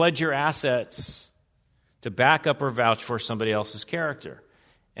 Don't pledge your assets to back up or vouch for somebody else's character.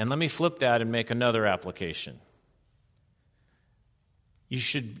 And let me flip that and make another application. You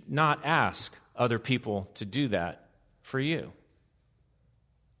should not ask other people to do that for you.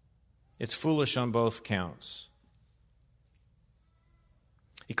 It's foolish on both counts.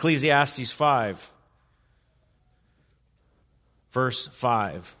 Ecclesiastes 5, verse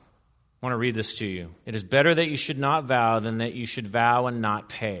 5. I want to read this to you. "It is better that you should not vow than that you should vow and not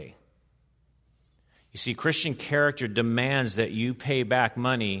pay." You see, Christian character demands that you pay back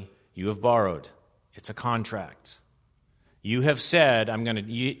money you have borrowed. It's a contract. You have said, I'm going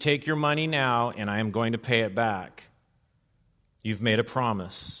to take your money now and I am going to pay it back. You've made a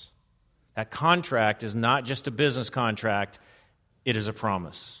promise. That contract is not just a business contract, it is a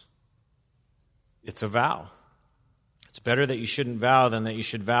promise. It's a vow. It's better that you shouldn't vow than that you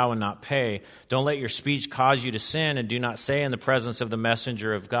should vow and not pay. Don't let your speech cause you to sin, and do not say in the presence of the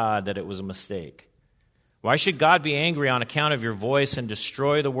messenger of God that it was a mistake. Why should God be angry on account of your voice and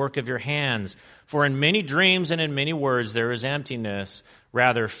destroy the work of your hands? For in many dreams and in many words there is emptiness.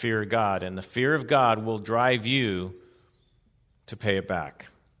 Rather, fear God, and the fear of God will drive you to pay it back.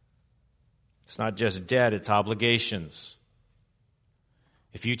 It's not just debt, it's obligations.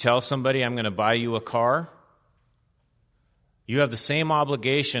 If you tell somebody, I'm going to buy you a car, you have the same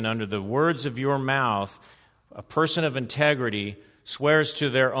obligation under the words of your mouth. A person of integrity swears to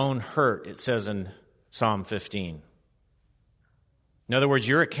their own hurt, it says in Psalm 15. In other words,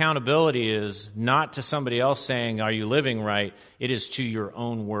 your accountability is not to somebody else saying, are you living right? It is to your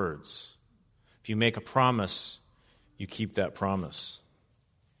own words. If you make a promise, you keep that promise.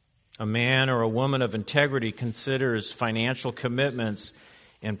 A man or a woman of integrity considers financial commitments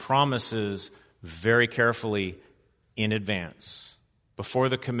and promises very carefully in advance, before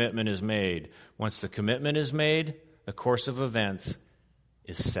the commitment is made. Once the commitment is made, the course of events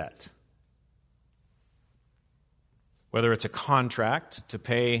is set. Whether it's a contract to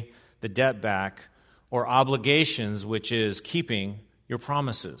pay the debt back or obligations, which is keeping your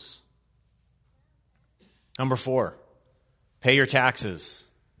promises. Number 4, pay your taxes.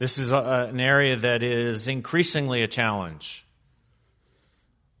 This is an area that is increasingly a challenge.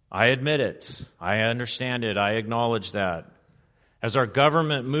 I admit it. I understand it. I acknowledge that. As our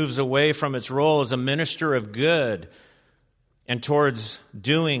government moves away from its role as a minister of good and towards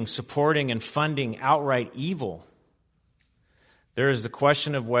doing, supporting, and funding outright evil, there is the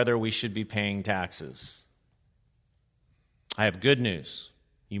question of whether we should be paying taxes. I have good news.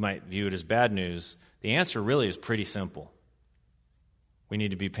 You might view it as bad news. The answer really is pretty simple. We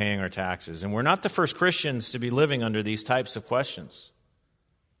need to be paying our taxes. And we're not the first Christians to be living under these types of questions.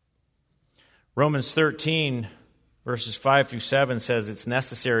 Romans 13, verses 5 through 7 says it's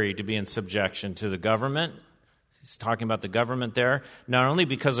necessary to be in subjection to the government. He's talking about the government there, not only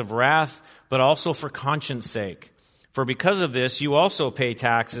because of wrath, but also for conscience sake. For because of this, you also pay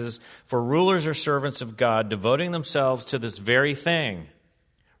taxes, for rulers are servants of God, devoting themselves to this very thing.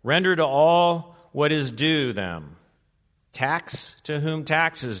 Render to all what is due them. Tax to whom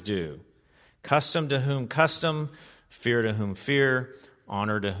tax is due. Custom to whom custom. Fear to whom fear.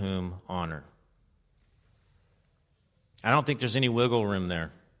 Honor to whom honor. I don't think there's any wiggle room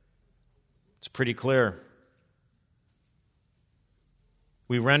there. It's pretty clear.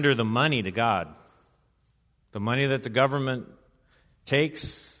 We render the money to God. The money that the government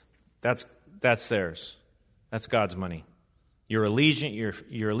takes, that's theirs. That's God's money. Your allegiance,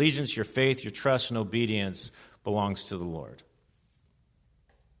 your faith, your trust, and obedience belongs to the Lord.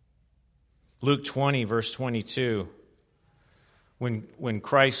 Luke 20, verse 22. When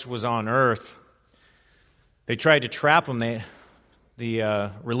Christ was on earth, they tried to trap him.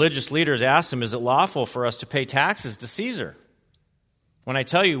 The religious leaders asked him, is it lawful for us to pay taxes to Caesar? When I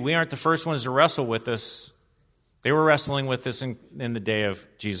tell you, we aren't the first ones to wrestle with this. They were wrestling with this in the day of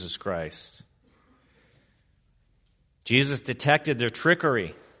Jesus Christ. Jesus detected their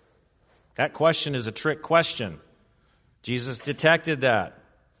trickery. That question is a trick question. Jesus detected that.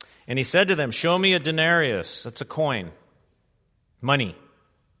 And he said to them, show me a denarius. That's a coin. Money.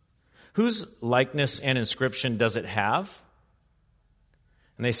 Whose likeness and inscription does it have?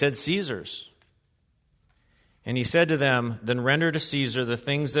 And they said, Caesar's. And he said to them, then render to Caesar the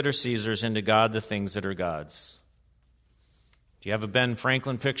things that are Caesar's, and to God the things that are God's. Do you have a Ben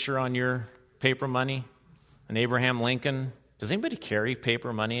Franklin picture on your paper money? An Abraham Lincoln? Does anybody carry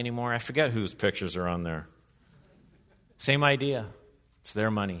paper money anymore? I forget whose pictures are on there. Same idea. It's their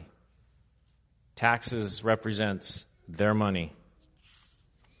money. Taxes represents their money.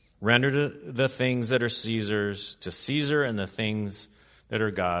 Render the things that are Caesar's to Caesar, and the things that are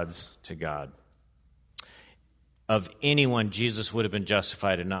God's to God. Of anyone, Jesus would have been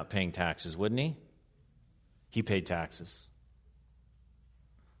justified in not paying taxes, wouldn't he? He paid taxes.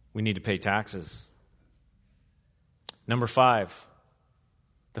 We need to pay taxes. Number 5,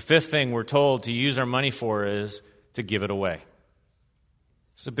 the 5th thing we're told to use our money for is to give it away.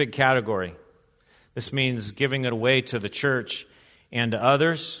 It's a big category. This means giving it away to the church and to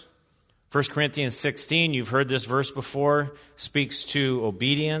others. 1 Corinthians 16, you've heard this verse before, speaks to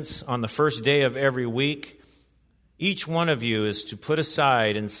obedience. On the first day of every week, each one of you is to put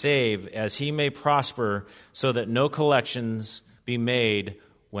aside and save as he may prosper, so that no collections be made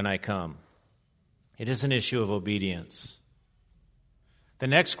when I come. It is an issue of obedience. The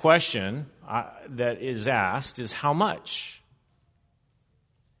next question that is asked is how much?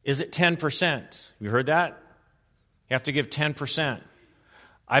 Is it 10%? You heard that? You have to give 10%.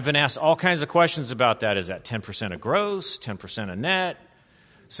 I've been asked all kinds of questions about that. Is that 10% of gross, 10% of net?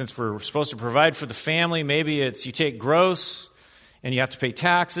 Since we're supposed to provide for the family, maybe it's you take gross and you have to pay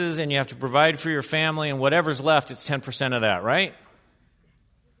taxes and you have to provide for your family, and whatever's left, it's 10% of that, right?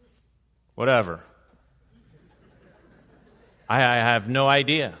 Whatever. I have no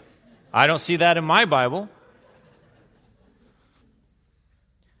idea. I don't see that in my Bible.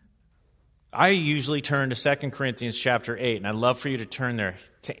 I usually turn to 2 Corinthians chapter 8, and I'd love for you to turn there.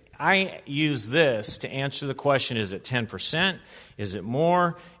 I use this to answer the question, is it 10%? Is it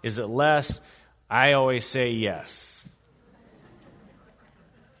more? Is it less? I always say yes.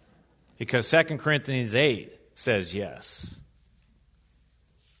 Because 2 Corinthians 8 says yes.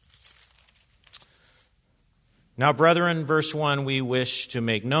 Now, brethren, verse 1, we wish to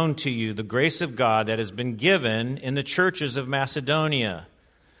make known to you the grace of God that has been given in the churches of Macedonia,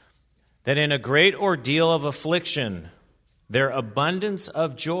 that in a great ordeal of affliction, their abundance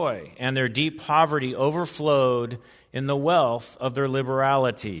of joy and their deep poverty overflowed in the wealth of their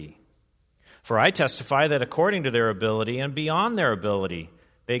liberality. For I testify that according to their ability and beyond their ability,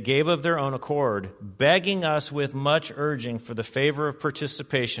 they gave of their own accord, begging us with much urging for the favor of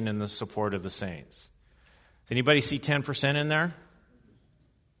participation in the support of the saints. Does anybody see 10% in there?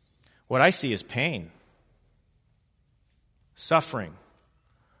 What I see is pain, suffering,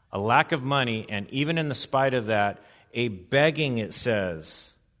 a lack of money, and even in the spite of that, a begging, it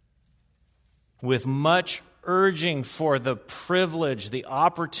says, with much urging for the privilege, the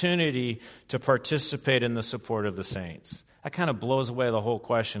opportunity to participate in the support of the saints. That kind of blows away the whole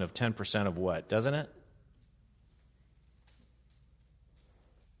question of 10% of what, doesn't it?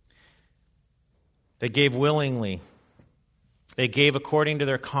 They gave willingly. They gave according to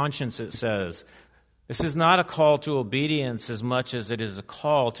their conscience, it says. This is not a call to obedience as much as it is a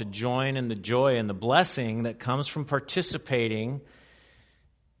call to join in the joy and the blessing that comes from participating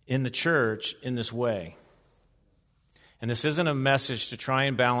in the church in this way. And this isn't a message to try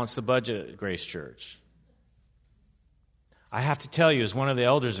and balance the budget at Grace Church. I have to tell you, as one of the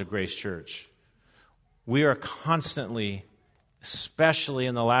elders of Grace Church, we are constantly, especially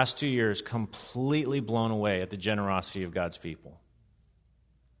in the last 2 years, completely blown away at the generosity of God's people.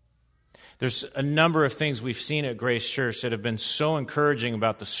 There's a number of things we've seen at Grace Church that have been so encouraging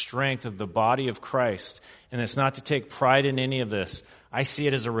about the strength of the body of Christ. And it's not to take pride in any of this. I see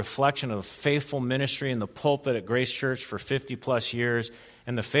it as a reflection of faithful ministry in the pulpit at Grace Church for 50 plus years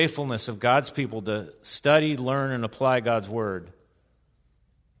and the faithfulness of God's people to study, learn, and apply God's Word.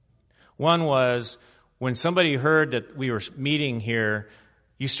 One was when somebody heard that we were meeting here,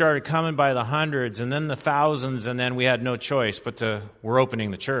 you started coming by the hundreds and then the thousands, and then we had no choice but we're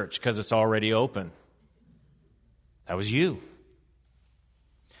opening the church because it's already open. That was you.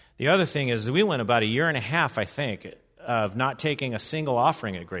 The other thing is we went about 1.5 years, I think, of not taking a single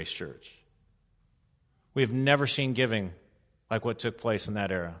offering at Grace Church. We have never seen giving like what took place in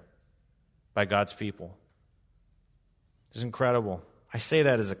that era by God's people. It's incredible. I say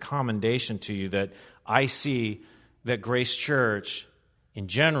that as a commendation to you that I see that Grace Church in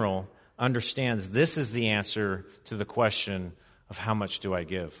general understands this is the answer to the question of how much do I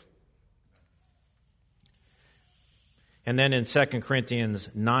give. And then in 2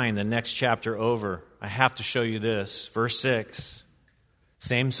 Corinthians 9, the next chapter over, I have to show you this. Verse 6,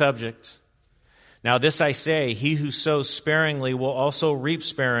 same subject. Now this I say, he who sows sparingly will also reap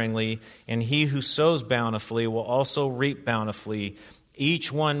sparingly, and he who sows bountifully will also reap bountifully.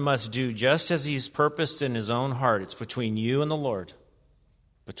 Each one must do just as he's purposed in his own heart. It's between you and the Lord.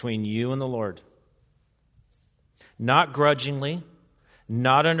 Between you and the Lord. Not grudgingly,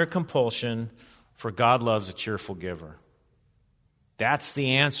 not under compulsion, for God loves a cheerful giver. That's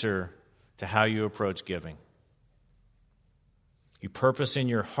the answer to how you approach giving. You purpose in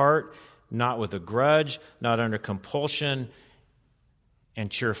your heart, not with a grudge, not under compulsion, and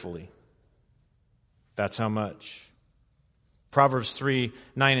cheerfully. That's how much. Proverbs 3,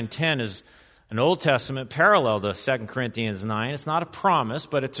 9, and 10 is an Old Testament parallel to 2 Corinthians 9. It's not a promise,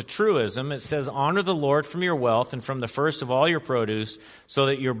 but it's a truism. It says, honor the Lord from your wealth and from the first of all your produce, so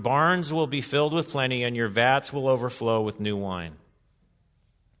that your barns will be filled with plenty and your vats will overflow with new wine.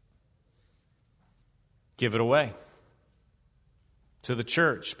 Give it away to the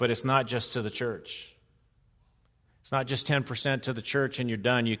church, but it's not just to the church. It's not just 10% to the church and you're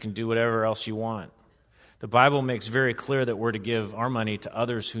done. You can do whatever else you want. The Bible makes very clear that we're to give our money to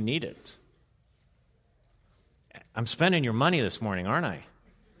others who need it. I'm spending your money this morning, aren't I?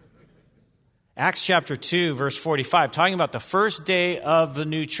 Acts chapter 2, verse 45, talking about the first day of the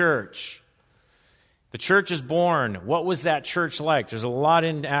new church. The church is born. What was that church like? There's a lot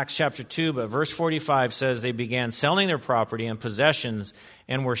in Acts chapter 2, but verse 45 says they began selling their property and possessions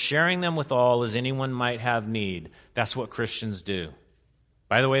and were sharing them with all as anyone might have need. That's what Christians do.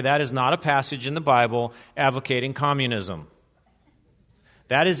 By the way, that is not a passage in the Bible advocating communism.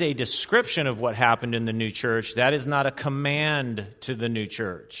 That is a description of what happened in the new church. That is not a command to the new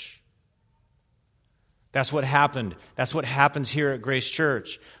church. That's what happened. That's what happens here at Grace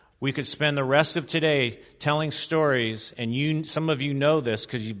Church. We could spend the rest of today telling stories, and some of you know this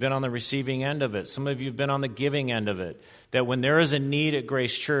because you've been on the receiving end of it. Some of you have been on the giving end of it. That when there is a need at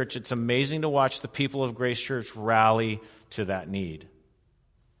Grace Church, it's amazing to watch the people of Grace Church rally to that need. It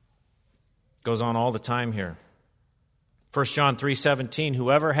goes on all the time here. 1 John 3:17,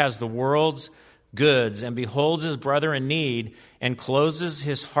 whoever has the world's goods and beholds his brother in need and closes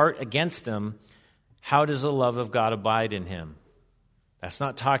his heart against him, how does the love of God abide in him? That's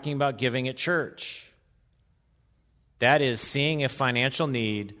not talking about giving at church. That is seeing a financial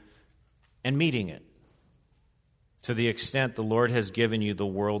need and meeting it to the extent the Lord has given you the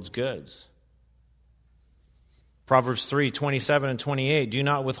world's goods. Proverbs 3:27 and 28, do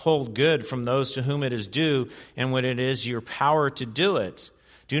not withhold good from those to whom it is due, and when it is your power to do it.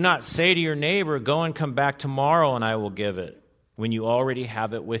 Do not say to your neighbor, go and come back tomorrow and I will give it, when you already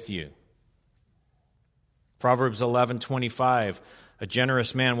have it with you. Proverbs 11:25, a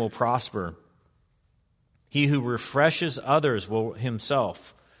generous man will prosper. He who refreshes others will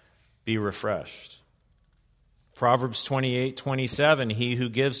himself be refreshed. Proverbs 28:27, he who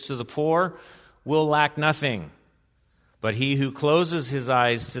gives to the poor will lack nothing, but he who closes his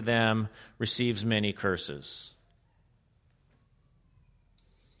eyes to them receives many curses.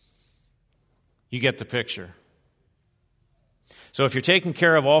 You get the picture. So if you're taking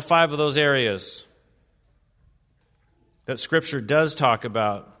care of all 5 of those areas that Scripture does talk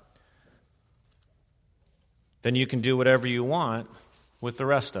about, then you can do whatever you want with the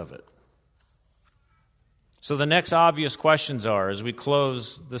rest of it. So the next obvious questions are, as we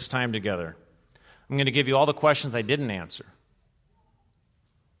close this time together, I'm going to give you all the questions I didn't answer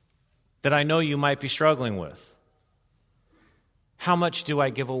that I know you might be struggling with. How much do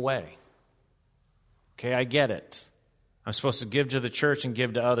I give away? Okay, I get it. I'm supposed to give to the church and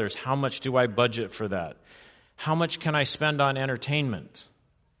give to others. How much do I budget for that? How much can I spend on entertainment?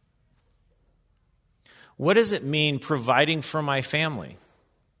 What does it mean providing for my family?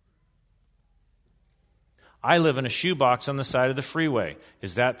 I live in a shoebox on the side of the freeway.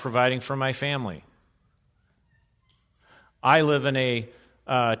 Is that providing for my family? I live in a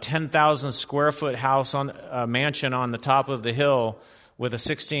 10,000 square foot house on a mansion on the top of the hill with a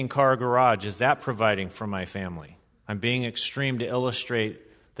 16-car garage. Is that providing for my family? I'm being extreme to illustrate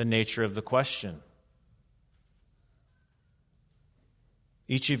the nature of the question.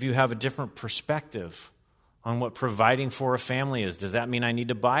 Each of you have a different perspective on what providing for a family is. Does that mean I need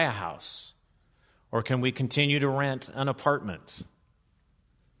to buy a house? Or can we continue to rent an apartment?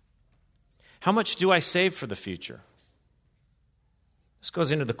 How much do I save for the future? This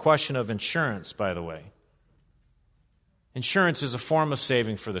goes into the question of insurance, by the way. Insurance is a form of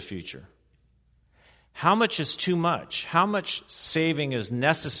saving for the future. How much is too much? How much saving is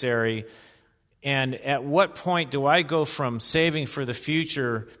necessary? And at what point do I go from saving for the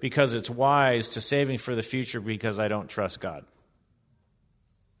future because it's wise to saving for the future because I don't trust God?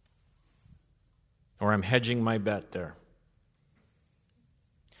 Or I'm hedging my bet there.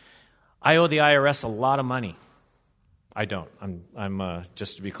 I owe the IRS a lot of money. I don't. I'm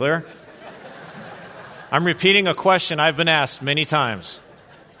just to be clear. I'm repeating a question I've been asked many times.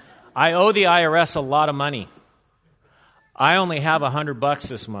 I owe the IRS a lot of money. I only have $100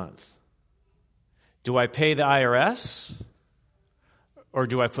 this month. Do I pay the IRS or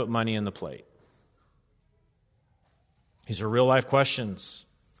do I put money in the plate? These are real life questions.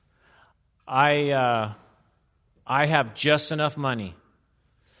 I have just enough money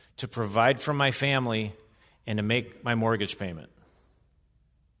to provide for my family and to make my mortgage payment.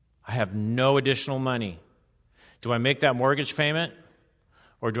 I have no additional money. Do I make that mortgage payment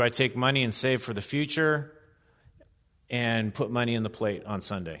or do I take money and save for the future and put money in the plate on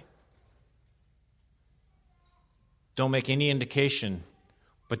Sunday? Don't make any indication,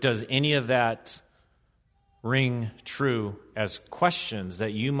 but does any of that ring true as questions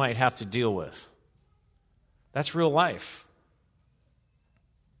that you might have to deal with? That's real life.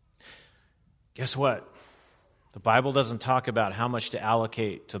 Guess what? The Bible doesn't talk about how much to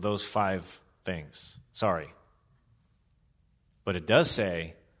allocate to those 5 things. Sorry. But it does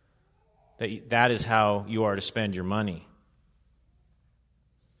say that that is how you are to spend your money.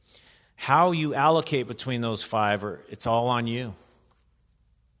 How you allocate between those five, it's all on you.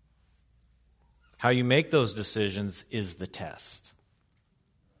 How you make those decisions is the test.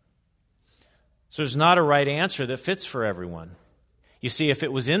 So there's not a right answer that fits for everyone. You see, if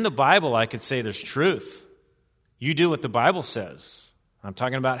it was in the Bible, I could say there's truth. You do what the Bible says. I'm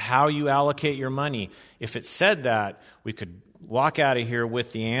talking about how you allocate your money. If it said that, we could walk out of here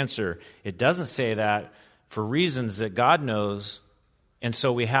with the answer. It doesn't say that for reasons that God knows, and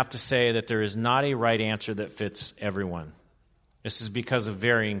so we have to say that there is not a right answer that fits everyone. This is because of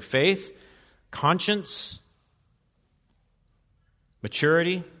varying faith, conscience,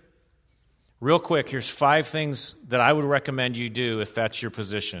 maturity. Real quick, here's 5 things that I would recommend you do if that's your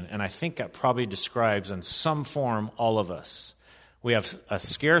position. And I think that probably describes in some form all of us. We have a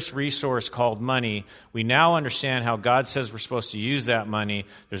scarce resource called money. We now understand how God says we're supposed to use that money.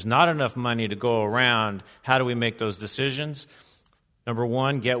 There's not enough money to go around. How do we make those decisions? Number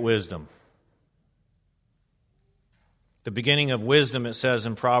 1, get wisdom. The beginning of wisdom, it says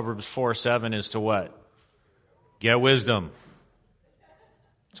in Proverbs 4:7, is to what? Get wisdom.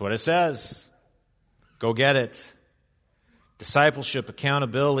 That's what it says. Go get it. Discipleship,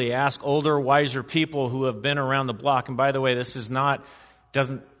 accountability, ask older, wiser people who have been around the block. And by the way, this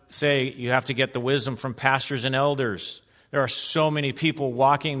doesn't say you have to get the wisdom from pastors and elders. There are so many people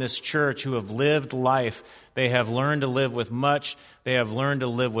walking this church who have lived life. They have learned to live with much. They have learned to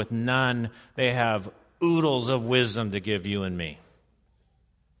live with none. They have oodles of wisdom to give you and me.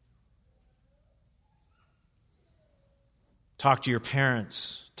 Talk to your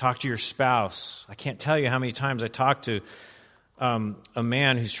parents. Talk to your spouse. I can't tell you how many times I talk to a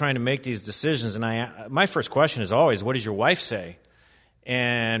man who's trying to make these decisions, and my first question is always, what does your wife say?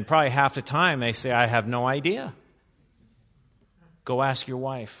 And probably half the time they say, I have no idea. Go ask your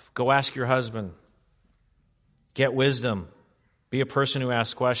wife. Go ask your husband. Get wisdom. Be a person who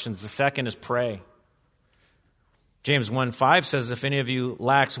asks questions. The second is pray. James 1:5 says, if any of you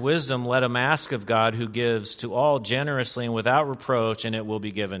lacks wisdom, let him ask of God, who gives to all generously and without reproach, and it will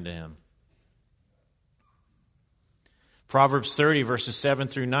be given to him. Proverbs 30, verses 7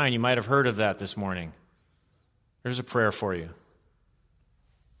 through 9, you might have heard of that this morning. There's a prayer for you.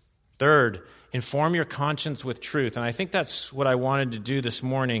 Third, inform your conscience with truth. And I think that's what I wanted to do this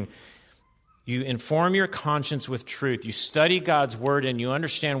morning. You inform your conscience with truth. You study God's word and you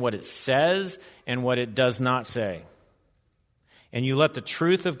understand what it says and what it does not say. And you let the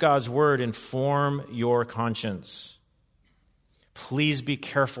truth of God's word inform your conscience. Please be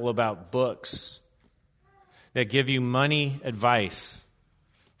careful about books that give you money advice,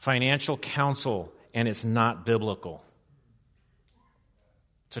 financial counsel, and it's not biblical.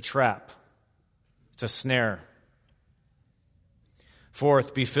 It's a trap. It's a snare.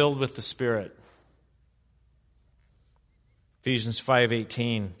 Fourth, be filled with the Spirit. Ephesians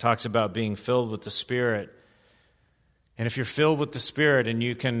 5:18 talks about being filled with the Spirit. And if you're filled with the Spirit, and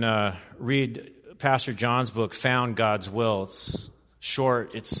you can read Pastor John's book, Found God's Will, it's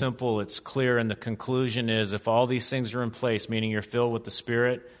short, it's simple, it's clear, and the conclusion is if all these things are in place, meaning you're filled with the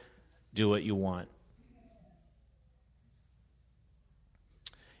Spirit, do what you want.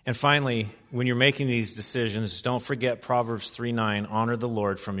 And finally, when you're making these decisions, don't forget Proverbs 3:9, honor the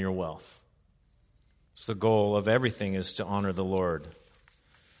Lord from your wealth. It's the goal of everything is to honor the Lord.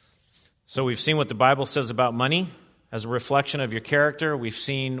 So we've seen what the Bible says about money as a reflection of your character. We've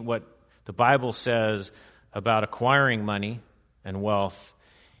seen what the Bible says about acquiring money and wealth.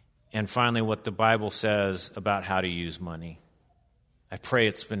 And finally, what the Bible says about how to use money. I pray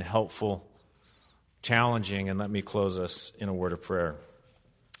it's been helpful, challenging, and let me close us in a word of prayer.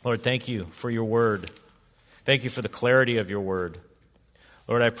 Lord, thank you for your word. Thank you for the clarity of your word.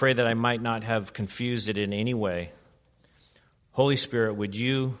 Lord, I pray that I might not have confused it in any way. Holy Spirit, would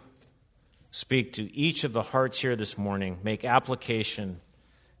you speak to each of the hearts here this morning, make application,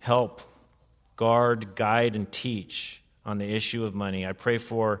 help, guard, guide, and teach on the issue of money. I pray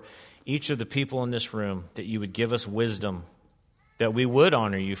for each of the people in this room that you would give us wisdom, that we would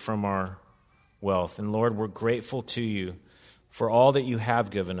honor you from our wealth. And Lord, we're grateful to you for all that you have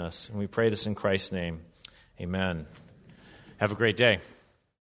given us. And we pray this in Christ's name. Amen. Have a great day.